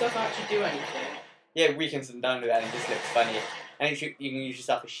enemies with stuff actually do anything? yeah, weakens them down to that and it just looks funny. And you can use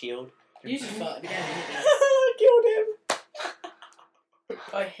yourself as shield. You just farted again, didn't Killed him. you?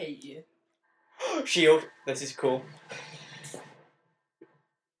 I hate you. Shield. This is cool.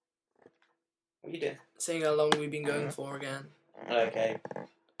 What are you doing? Seeing how long we've been going for again. Okay,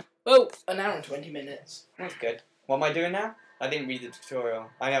 Oh, an hour and 20 minutes. that's good. What am I doing now? I didn't read the tutorial.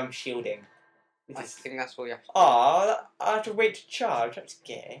 I know I'm shielding. I think that's what you have to do. Aw, I have to wait to charge. That's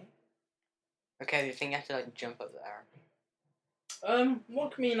gay. Okay, you think you have to like jump up there?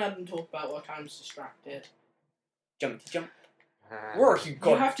 What can me and Adam talk about while Cam's distracted? Jump to jump. Where you You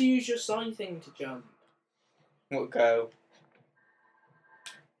got? have to use your side thing to jump. We'll go.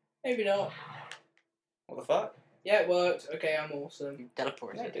 Maybe not. What the fuck? Yeah, it worked. Okay, I'm awesome. You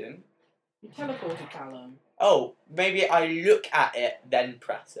teleport. No, I didn't. You teleported Callum. Oh, maybe I look at it, then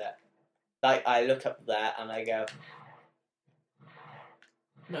press it. Like, I look up there and I go,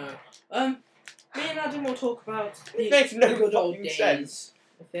 No. Me and Adam will talk about the It makes no good old fucking days, sense.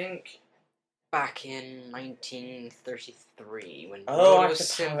 I think. Back in 1933 when oh, road I was have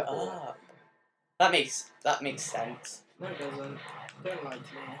to power it simple. up. That makes sense. No, it doesn't. Don't lie to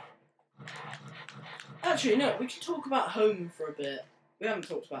me. Actually, no, we can talk about home for a bit. We haven't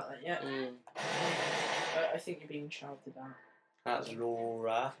talked about that yet. I think you're being shouted at. That's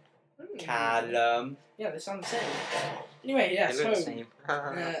Laura. Mm. Callum. Yeah, they sound the same. Anyway, yes, They look the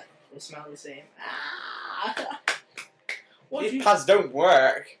home. same. They smell the same. Ah! What do These you pads don't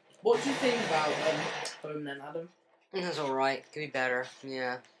work. What do you think about home then, Adam? That's alright. Could be better.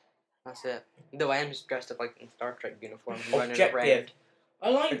 Yeah. That's it. Though I am just dressed up like in Star Trek uniform, running Objective. around. I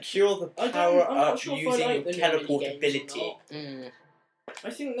like. Secure the I don't- power I'm not up sure if I using like the new teleportability. minigames or Mm. I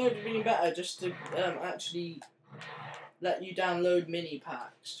think that would be better just to actually let you download mini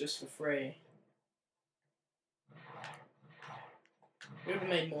packs just for free. It would have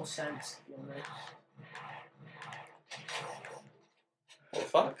made more sense, to be honest. What the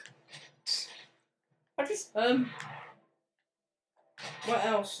fuck? I just... What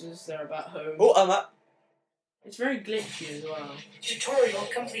else is there about home? Oh, I'm up. It's very glitchy as well. Tutorial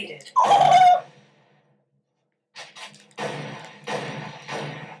completed.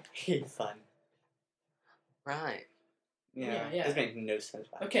 Fun. Right. Yeah, Yeah. This makes no sense.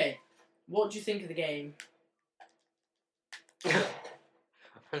 Okay, what do you think of the game?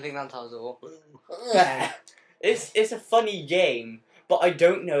 I think that was all. It's a funny game, but I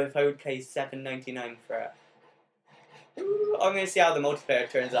don't know if I would pay $7.99 for it. Ooh, I'm gonna see how the multiplayer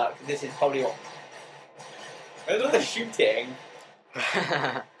turns out, because this is probably what... I love the shooting.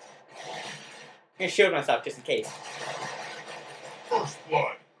 I'm gonna shield myself just in case. First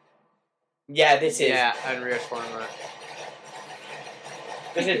blood. Yeah, this is. Yeah, Unreal Tournament.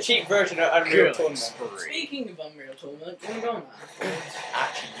 There's a cheap version of Unreal Tournament. Speaking of Unreal Tournament, do you want to go on that?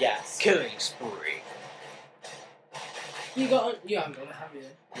 Actually, yes. Killing spree. You haven't got it, have you?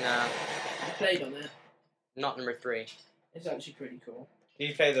 No, You played on it. not number 3. It's actually pretty cool. Did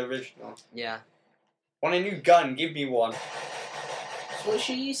you play the original? Yeah. Want a new gun? Give me one. That's what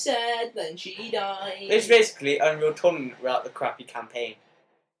she said, then she died. It's basically Unreal Tournament without the crappy campaign.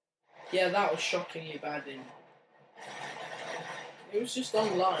 Yeah, that was shockingly bad. It was just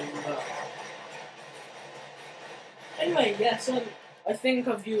online, but... Anyway, yes, I think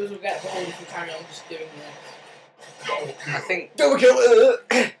our viewers will get bored if we carry on just doing this. Double kill. I think Double kill!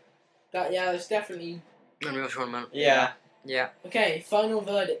 Yeah, it's definitely... Unreal Tournament. Yeah. Yeah. Okay, final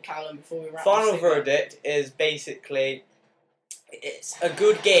verdict, Callum, before we wrap Final this thing up. verdict is basically... It's a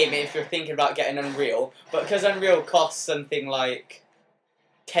good game if you're thinking about getting Unreal, but because Unreal costs something like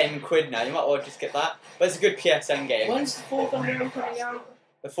 £10 now, you might well just get that. But it's a good PSN game. When's the fourth Unreal coming out?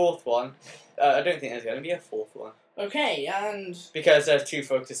 The fourth one, I don't think there's going to be a fourth one. Okay, and... Because they're too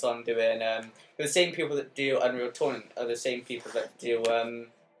focused on doing, the same people that do Unreal Tournament are the same people that do,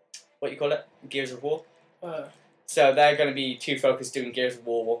 what do you call it? Gears of War? So they're going to be too focused doing Gears of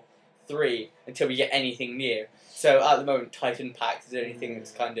War 3 until we get anything new. So at the moment, Titan Pack is the only thing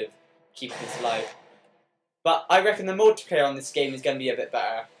that's kind of keeping us alive. But I reckon the multiplayer on this game is going to be a bit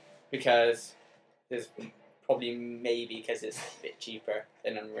better because there's probably maybe because it's a bit cheaper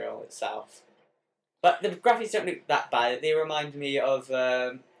than Unreal itself. But the graphics don't look that bad. They remind me of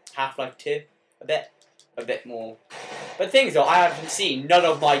Half-Life 2 a bit more. But the thing is though, I haven't seen none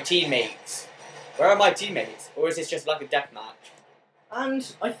of my teammates. Where are my teammates? Or is this just like a deathmatch?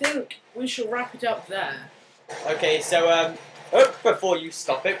 And I think we shall wrap it up there. Okay, so before you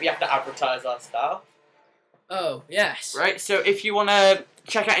stop it, we have to advertise our stuff. Oh, yes. Right, so if you want to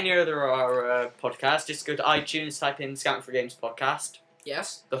check out any other of our podcasts, just go to iTunes, type in Scouting for Games podcast.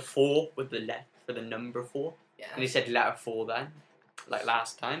 Yes. The 4 with the left for the number 4. Yeah. And you said letter 4 then, like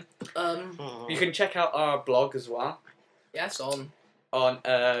last time. Oh. You can check out our blog as well Yes, on... on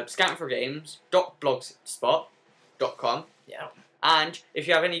scoutingforgames.blogspot.com. Yeah. And if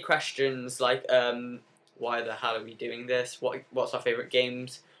you have any questions like why the hell are we doing this? What's our favourite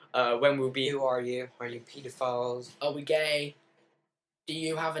games? When we'll be... Who are you? Are you pedophiles? Are we gay? Do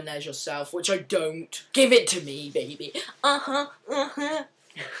you have a nez yourself? Which I don't. Give it to me, baby. Uh-huh, uh-huh.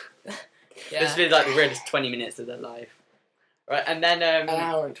 This Yeah. has been like the weirdest 20 minutes of their life. Right, and then... An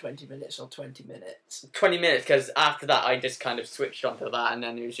hour and 20 minutes or 20 minutes. 20 minutes, because after that I just kind of switched onto that and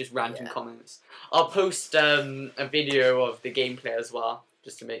then it was just random Yeah. comments. I'll post a video of the gameplay as well,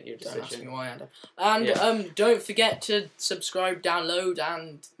 just to make your Don't ask me decision. why, Adam. And Yeah. don't forget to subscribe, download,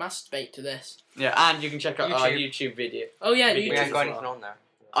 and masturbate to this. Yeah, and you can check out our YouTube. YouTube video. Oh yeah, We We YouTube. ain't got as anything well. on there.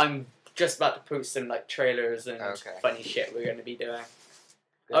 I'm just about to post some like trailers and Okay. funny shit we're going to be doing.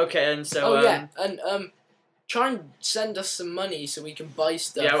 Good. Okay, and so... Oh yeah, and try and send us some money so we can buy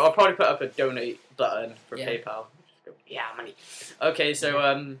stuff. Yeah, I'll probably put up a donate button for Yeah. PayPal. Just go, yeah, money. Okay, so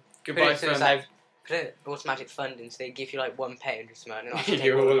goodbye Put it from... to like, put it automatic funding so they give you like £1 or something and I'll take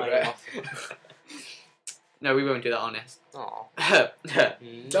You're all the all money right. off. No, we won't do that, honest. Aw.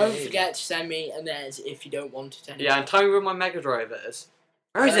 Don't forget to send me a NES if you don't want it anymore. Yeah, and tell me where my Mega Drive is.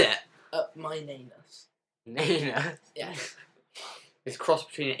 Where is it? Up my anus. Nina. Yeah. It's a cross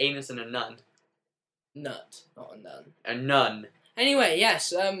between an anus and a nun. Nut, not a nun. A nun. Anyway,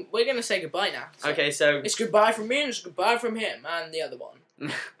 yes, we're gonna say goodbye now. So Okay, so... it's goodbye from me and it's goodbye from him and the other one.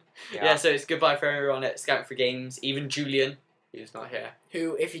 Yeah, so it's goodbye for everyone at Scout for Games, even Julian, who's not here.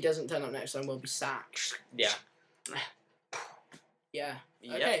 Who, if he doesn't turn up next time, will be sacked. Yeah. Yeah.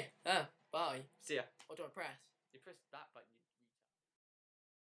 Yep. Okay. Bye. See ya. What do I press? You press that button.